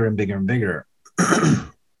something bigger and bigger and bigger.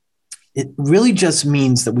 It really just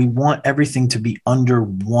means that we want everything to be under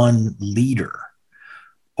one leader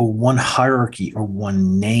or one hierarchy or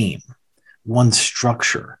one name, one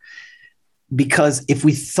structure. Because if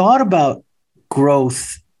we thought about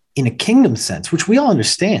growth in a kingdom sense, which we all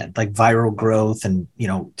understand, like viral growth and,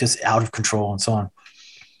 just out of control and so on,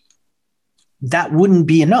 that wouldn't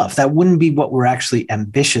be enough. That wouldn't be what we're actually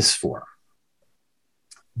ambitious for.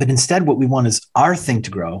 But instead, what we want is our thing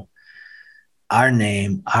to grow, our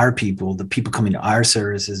name, our people, the people coming to our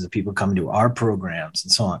services, the people coming to our programs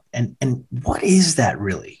and so on. And what is that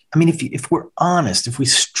really? I mean, if we're honest, if we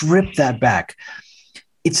strip that back,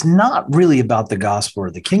 it's not really about the gospel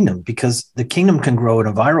or the kingdom, because the kingdom can grow in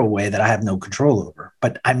a viral way that I have no control over.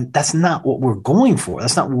 But that's not what we're going for.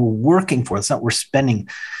 That's not what we're working for. That's not what we're spending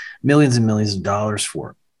millions and millions of dollars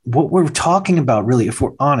for. What we're talking about really, if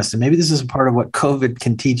we're honest, and maybe this is a part of what COVID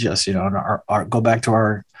can teach us, and our go back to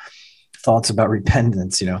our thoughts about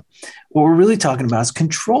repentance, what we're really talking about is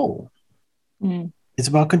control. Mm. It's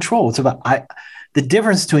about control. It's about the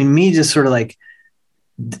difference between me just sort of like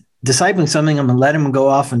discipling something, I'm going to let him go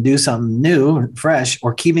off and do something new and fresh,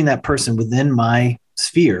 or keeping that person within my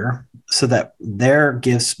sphere so that their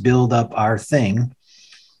gifts build up our thing.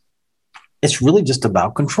 It's really just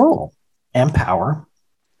about control and power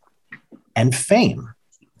and fame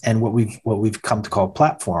and what we've come to call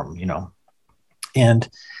platform, And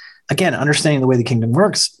again, understanding the way the kingdom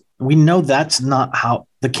works, we know that's not how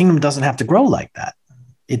the kingdom doesn't have to grow like that.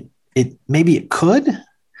 It maybe it could,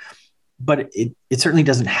 but it certainly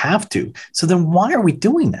doesn't have to. So then why are we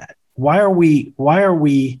doing that? Why are we,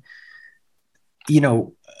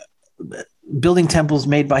 building temples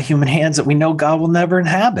made by human hands that we know God will never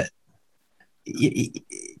inhabit?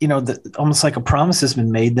 Almost like a promise has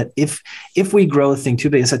been made that if we grow a thing too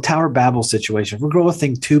big, it's a Tower of Babel situation. If we grow a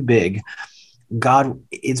thing too big, God,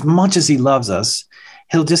 as much as he loves us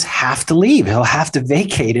he'll just have to leave. He'll have to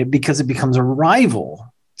vacate it because it becomes a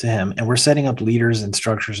rival to him. And we're setting up leaders and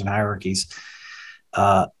structures and hierarchies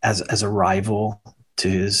as a rival to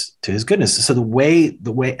his goodness. So the way,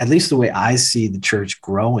 at least the way I see the church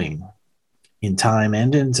growing in time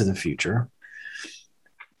and into the future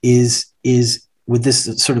is with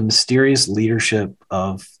this sort of mysterious leadership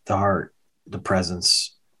of the heart, the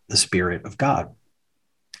presence, the Spirit of God,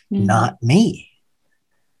 not me.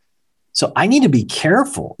 So I need to be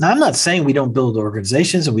careful. Now, I'm not saying we don't build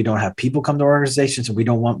organizations and we don't have people come to organizations and we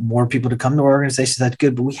don't want more people to come to organizations. That's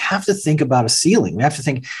good. But we have to think about a ceiling. We have to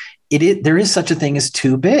think there is such a thing as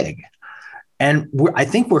too big. And I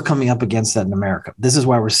think we're coming up against that in America. This is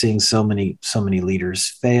why we're seeing so many leaders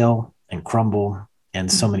fail and crumble,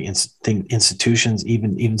 and so many institutions,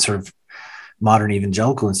 even sort of modern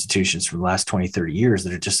evangelical institutions from the last 20, 30 years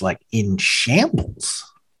that are just like in shambles.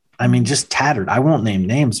 I mean, just tattered. I won't name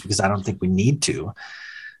names because I don't think we need to,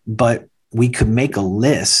 but we could make a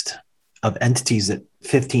list of entities that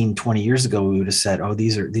 15, 20 years ago, we would have said, oh,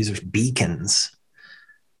 these are beacons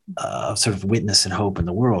of sort of witness and hope in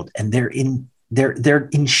the world. And they're in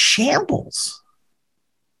shambles,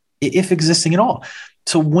 if existing at all.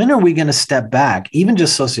 So when are we going to step back, even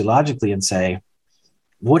just sociologically, and say,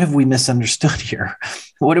 what have we misunderstood here?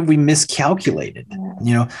 What have we miscalculated?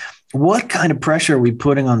 You know, what kind of pressure are we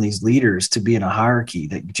putting on these leaders to be in a hierarchy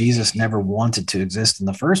that Jesus never wanted to exist in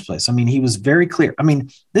the first place? I mean, he was very clear. I mean,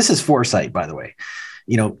 this is foresight, by the way.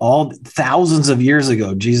 You know, all thousands of years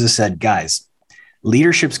ago, Jesus said, guys,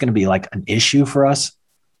 leadership's going to be like an issue for us.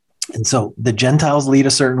 And so the Gentiles lead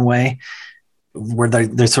a certain way where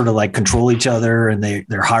they sort of like control each other, and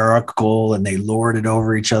they're hierarchical and they lord it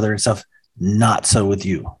over each other and stuff. Not so with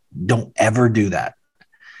you. Don't ever do that.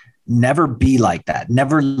 Never be like that.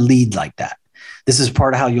 Never lead like that. This is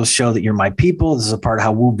part of how you'll show that you're my people. This is a part of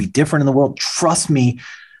how we'll be different in the world. Trust me,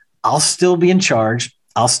 I'll still be in charge.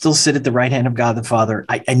 I'll still sit at the right hand of God the Father.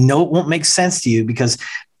 I know it won't make sense to you, because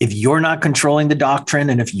if you're not controlling the doctrine,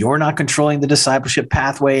 and if you're not controlling the discipleship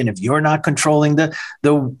pathway, and if you're not controlling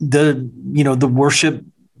the worship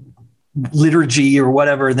liturgy or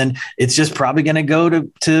whatever, then it's just probably going to go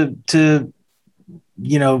to the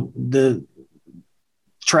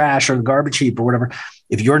trash or the garbage heap or whatever,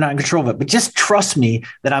 if you're not in control of it. But just trust me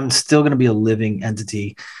that I'm still going to be a living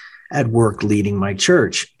entity at work leading my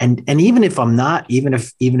church. And even if I'm not, even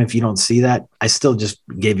if you don't see that, I still just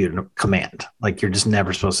gave you a command. Like, you're just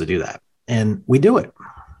never supposed to do that. And we do it.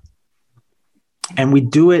 And we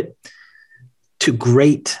do it to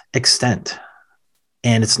great extent.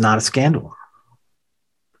 And it's not a scandal.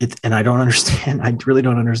 And I don't understand. I really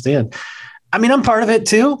don't understand. I mean, I'm part of it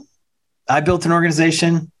too. I built an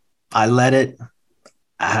organization. I led it.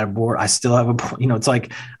 I had a board. I still have a board. You know, it's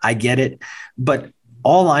like, I get it. But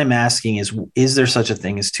all I'm asking is there such a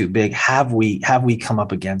thing as too big? Have we come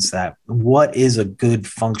up against that? What is a good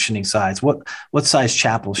functioning size? What size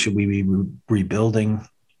chapel should we be rebuilding?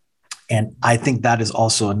 And I think that is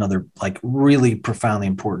also another like really profoundly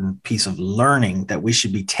important piece of learning that we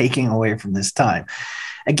should be taking away from this time.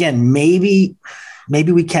 Again, maybe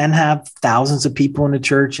we can have thousands of people in the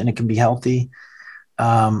church and it can be healthy.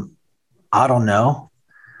 I don't know,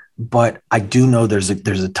 but I do know there's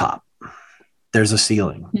a top, there's a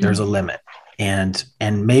ceiling, there's a limit. And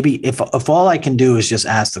maybe if all I can do is just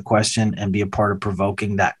ask the question and be a part of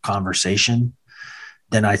provoking that conversation,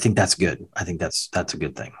 then I think that's good. I think that's a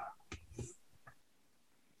good thing.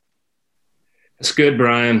 That's good,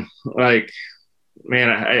 Brian. Like, man,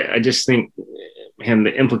 I just think, man,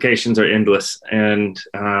 the implications are endless. And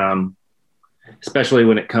especially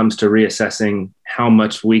when it comes to reassessing how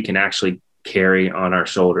much we can actually carry on our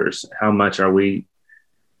shoulders, how much are we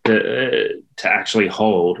to actually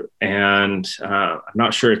hold? And I'm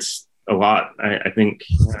not sure it's a lot. I think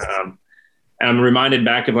I'm reminded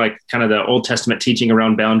back of like kind of the Old Testament teaching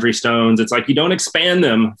around boundary stones. It's like, you don't expand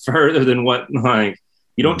them further than what, like,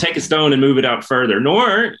 you don't take a stone and move it out further,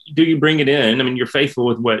 nor do you bring it in. I mean, you're faithful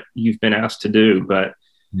with what you've been asked to do, but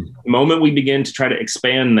the moment we begin to try to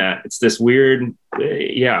expand that, it's this weird,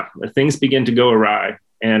 things begin to go awry.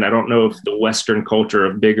 And I don't know if the Western culture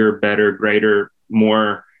of bigger, better, greater,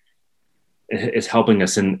 more is helping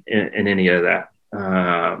us in any of that.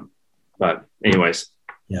 But anyways.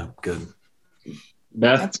 Yeah, good.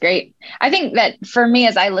 Beth? That's great. I think that for me,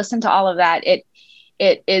 as I listen to all of that, it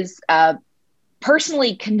is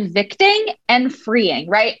personally convicting and freeing,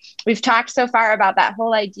 right? We've talked so far about that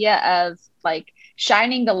whole idea of like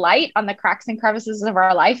shining the light on the cracks and crevices of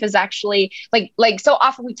our life is actually like so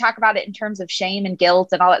often we talk about it in terms of shame and guilt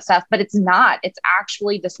and all that stuff, but it's not. It's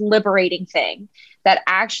actually this liberating thing that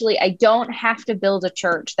actually I don't have to build a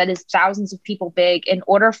church that is thousands of people big in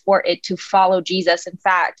order for it to follow Jesus. In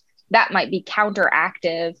fact, that might be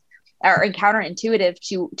counteractive or counterintuitive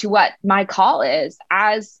to what my call is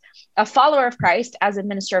as a follower of Christ, as a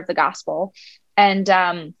minister of the gospel. And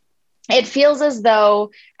it feels as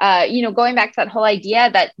though, going back to that whole idea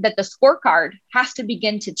that the scorecard has to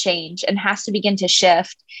begin to change and has to begin to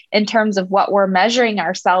shift in terms of what we're measuring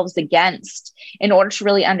ourselves against in order to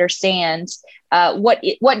really understand what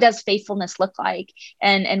does faithfulness look like,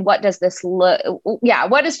 and what does this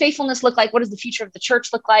what does faithfulness look like? What does the future of the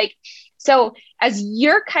church look like? So as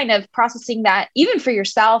you're kind of processing that, even for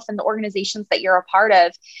yourself and the organizations that you're a part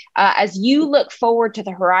of, as you look forward to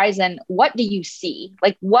the horizon, what do you see?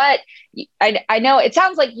 Like I know it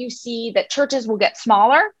sounds like you see that churches will get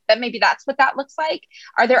smaller, that maybe that's what that looks like.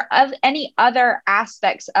 Are there any other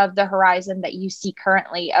aspects of the horizon that you see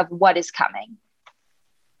currently of what is coming?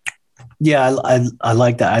 Yeah, I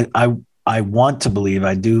like that. I want to believe,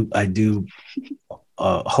 I do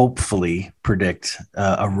hopefully predict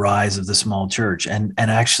a rise of the small church and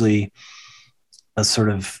actually a sort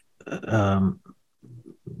of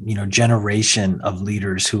generation of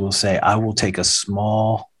leaders who will say, I will take a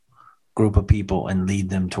small group of people and lead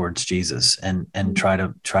them towards Jesus and try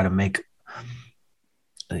to make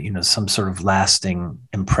some sort of lasting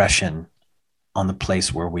impression on the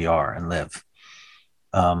place where we are and live.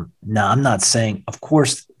 Now, I'm not saying, of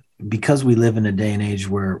course, because we live in a day and age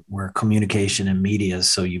where communication and media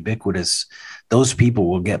is so ubiquitous, those people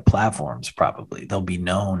will get platforms. Probably they'll be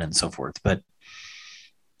known and so forth. But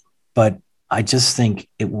I just think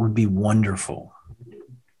it would be wonderful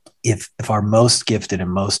if our most gifted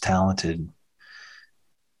and most talented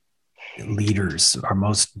leaders, our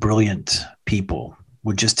most brilliant people,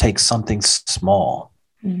 would just take something small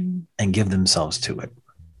and give themselves to it,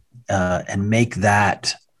 and make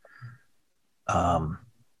that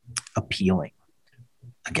appealing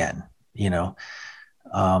again, to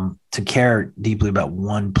care deeply about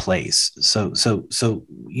one place. So,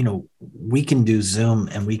 we can do Zoom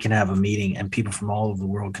and we can have a meeting and people from all over the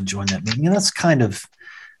world can join that meeting. And that's kind of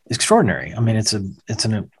extraordinary. I mean, it's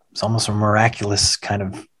almost a miraculous kind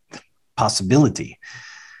of possibility,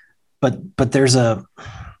 but there's a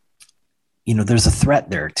threat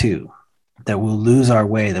there too, that we'll lose our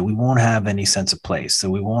way, that we won't have any sense of place, that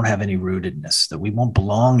we won't have any rootedness, that we won't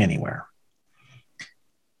belong anywhere,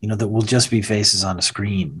 that we'll just be faces on a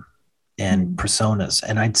screen and personas.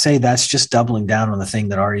 And I'd say that's just doubling down on the thing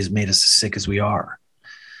that already has made us as sick as we are.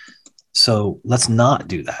 So let's not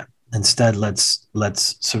do that. Instead, let's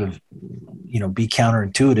sort of, be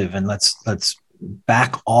counterintuitive, and let's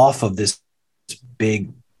back off of this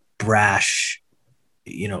big, brash,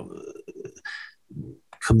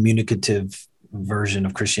 communicative version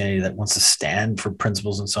of Christianity that wants to stand for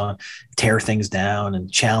principles and so on, tear things down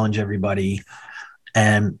and challenge everybody,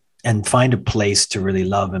 and find a place to really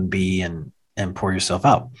love and be and pour yourself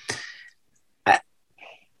out. I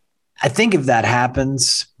think if that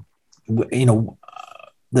happens, the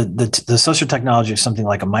social technology of something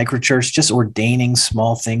like a microchurch, just ordaining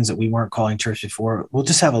small things that we weren't calling church before, we'll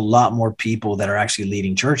just have a lot more people that are actually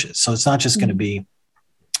leading churches. So it's not just going to be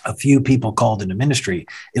a few people called into ministry.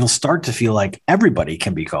 It'll start to feel like everybody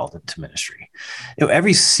can be called into ministry.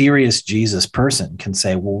 Every serious Jesus person can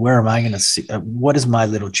say, well, where am I going to see? What is my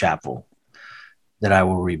little chapel that I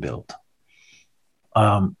will rebuild?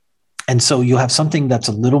 And so you'll have something that's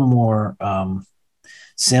a little more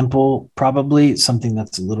simple, probably something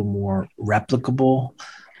that's a little more replicable,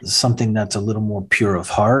 something that's a little more pure of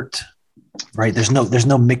heart. Right. There's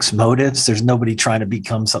no mixed motives. There's nobody trying to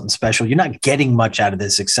become something special. You're not getting much out of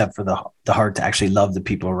this except for the heart to actually love the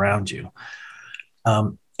people around you.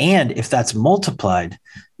 And if that's multiplied,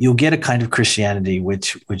 you'll get a kind of Christianity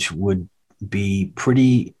which would be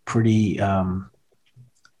pretty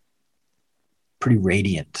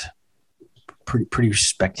radiant, pretty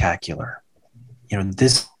spectacular.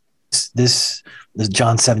 This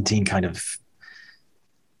John 17 kind of,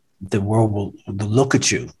 the world will look at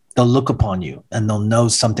you. They'll look upon you and they'll know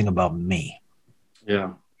something about me.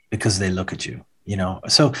 Yeah. Because they look at you,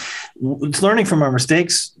 So it's learning from our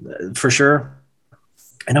mistakes for sure.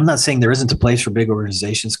 And I'm not saying there isn't a place for big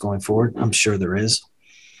organizations going forward. I'm sure there is.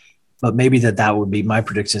 But maybe that would be my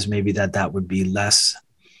predictions. Maybe that would be less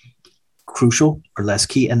crucial or less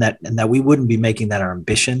key, and that we wouldn't be making that our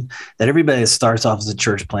ambition, that everybody that starts off as a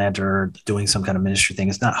church planter or doing some kind of ministry thing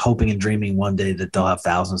is not hoping and dreaming one day that they'll have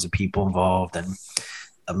thousands of people involved and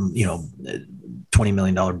 $20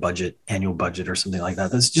 million budget, annual budget or something like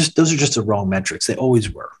that. Those are just the wrong metrics. They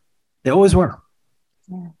always were. They're always the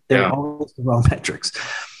wrong metrics.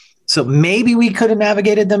 So maybe we could have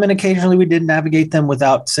navigated them, and occasionally we did navigate them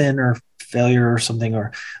without sin or failure or something.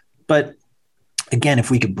 But again, if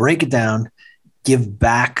we could break it down, give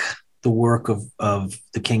back the work of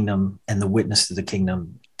the kingdom and the witness to the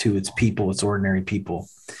kingdom to its people, its ordinary people.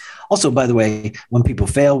 Also, by the way, when people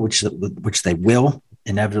fail, which they will,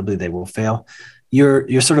 inevitably they will fail,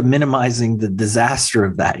 you're sort of minimizing the disaster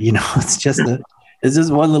of that. It's just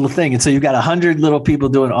one little thing. And so you've got 100 little people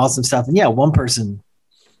doing awesome stuff. And yeah, one person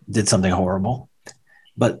did something horrible,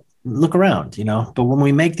 but look around, but when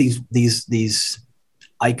we make these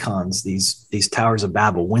icons, these towers of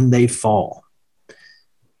Babel, when they fall,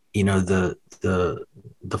 the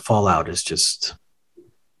fallout is just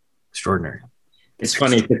extraordinary. It's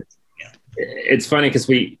funny. It's funny because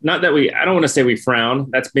I don't want to say we frown.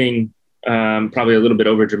 That's being probably a little bit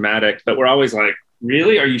over dramatic, but we're always like,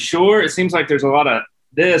 really? Are you sure? It seems like there's a lot of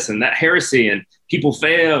this and that heresy and people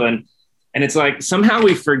fail. And it's like, somehow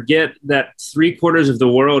we forget that 3/4 of the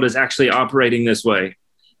world is actually operating this way.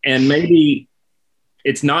 And maybe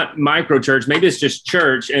it's not micro church. Maybe it's just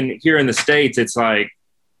church. And here in the States, it's like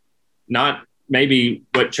not maybe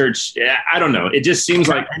what church, I don't know. It just seems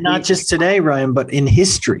like. And not just today, Ryan, but in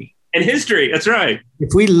history. In history, that's right.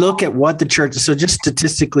 If we look at what the church, so just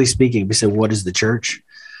statistically speaking, we say, what is the church?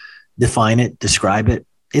 Define it, describe it.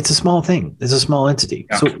 It's a small thing. It's a small entity.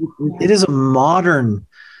 Yeah. So it is a modern,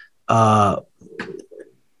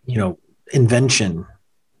 invention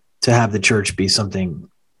to have the church be something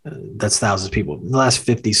that's thousands of people in the last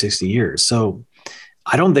 50, 60 years. So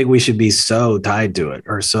I don't think we should be so tied to it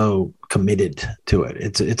or so committed to it.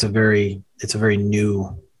 It's a very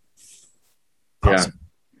new concept. Yeah.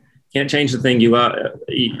 Can't change the thing you love.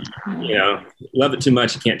 Love it too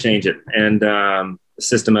much, you can't change it. And the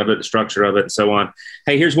system of it, the structure of it, and so on.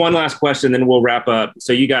 Hey, here's one last question, then we'll wrap up.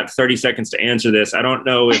 So you got 30 seconds to answer this. I don't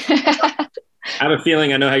know if I have a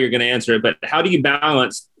feeling I know how you're going to answer it, but how do you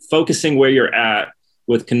balance focusing where you're at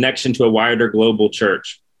with connection to a wider global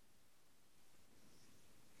church?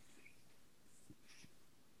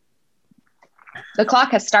 The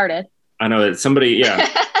clock has started. I know that somebody,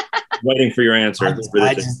 waiting for your answer.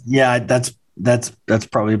 That's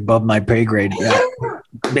probably above my pay grade. Yeah.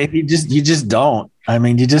 Maybe you just don't. I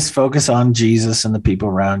mean, you just focus on Jesus and the people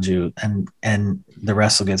around you, and the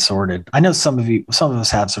rest will get sorted. I know some of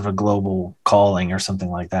us have sort of a global calling or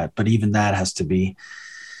something like that, but even that has to be,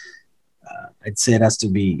 I'd say it has to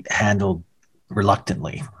be handled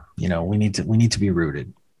reluctantly. We need to be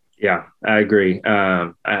rooted. Yeah, I agree.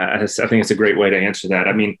 I think it's a great way to answer that.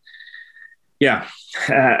 I mean, yeah,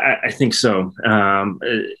 I think so.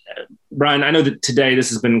 Brian, I know that today this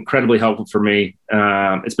has been incredibly helpful for me.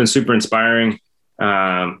 It's been super inspiring.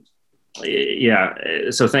 So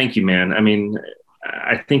thank you, man. I mean,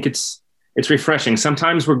 I think it's refreshing.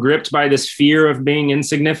 Sometimes we're gripped by this fear of being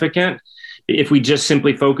insignificant if we just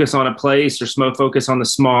simply focus on a place or focus on the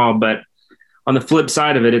small. But on the flip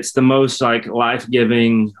side of it, it's the most like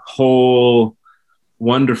life-giving, whole,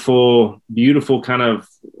 wonderful, beautiful kind of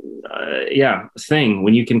thing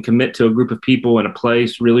when you can commit to a group of people in a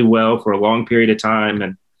place really well for a long period of time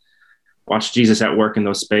and watch Jesus at work in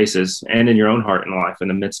those spaces and in your own heart and life in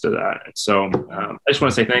the midst of that. And so I just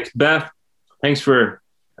want to say thanks, Beth. Thanks for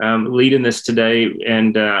leading this today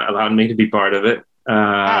and allowing me to be part of it.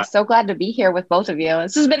 So glad to be here with both of you.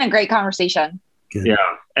 This has been a great conversation. Good. Yeah.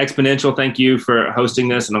 Exponential, thank you for hosting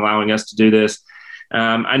this and allowing us to do this.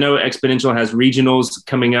 I know Exponential has regionals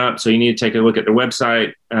coming up, so you need to take a look at their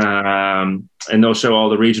website, and they'll show all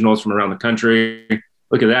the regionals from around the country.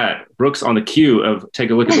 Look at that. Brooks on the queue of take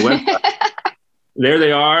a look at the website. There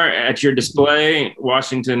they are at your display,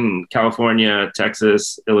 Washington, California,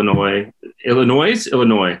 Texas, Illinois. Illinois?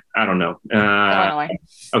 I don't know. Illinois.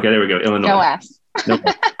 Okay, there we go. Illinois. No S. Nope.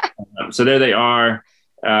 So there they are.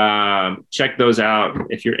 Check those out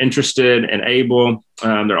if you're interested and able.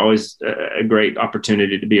 They're always a great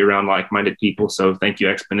opportunity to be around like-minded people. So thank you,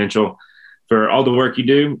 Exponential, for all the work you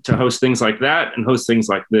do to host things like that and host things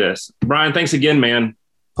like this. Brian, thanks again, man.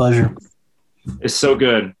 Pleasure. It's so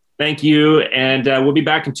good. Thank you. And we'll be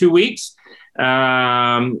back in 2 weeks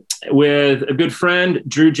with a good friend,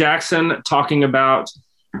 Drew Jackson, talking about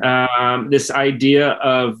this idea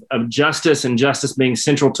of justice and justice being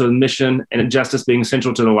central to the mission and justice being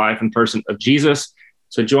central to the life and person of Jesus.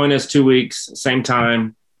 So join us 2 weeks, same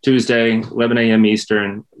time, Tuesday, 11 a.m.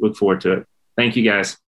 Eastern. Look forward to it. Thank you, guys.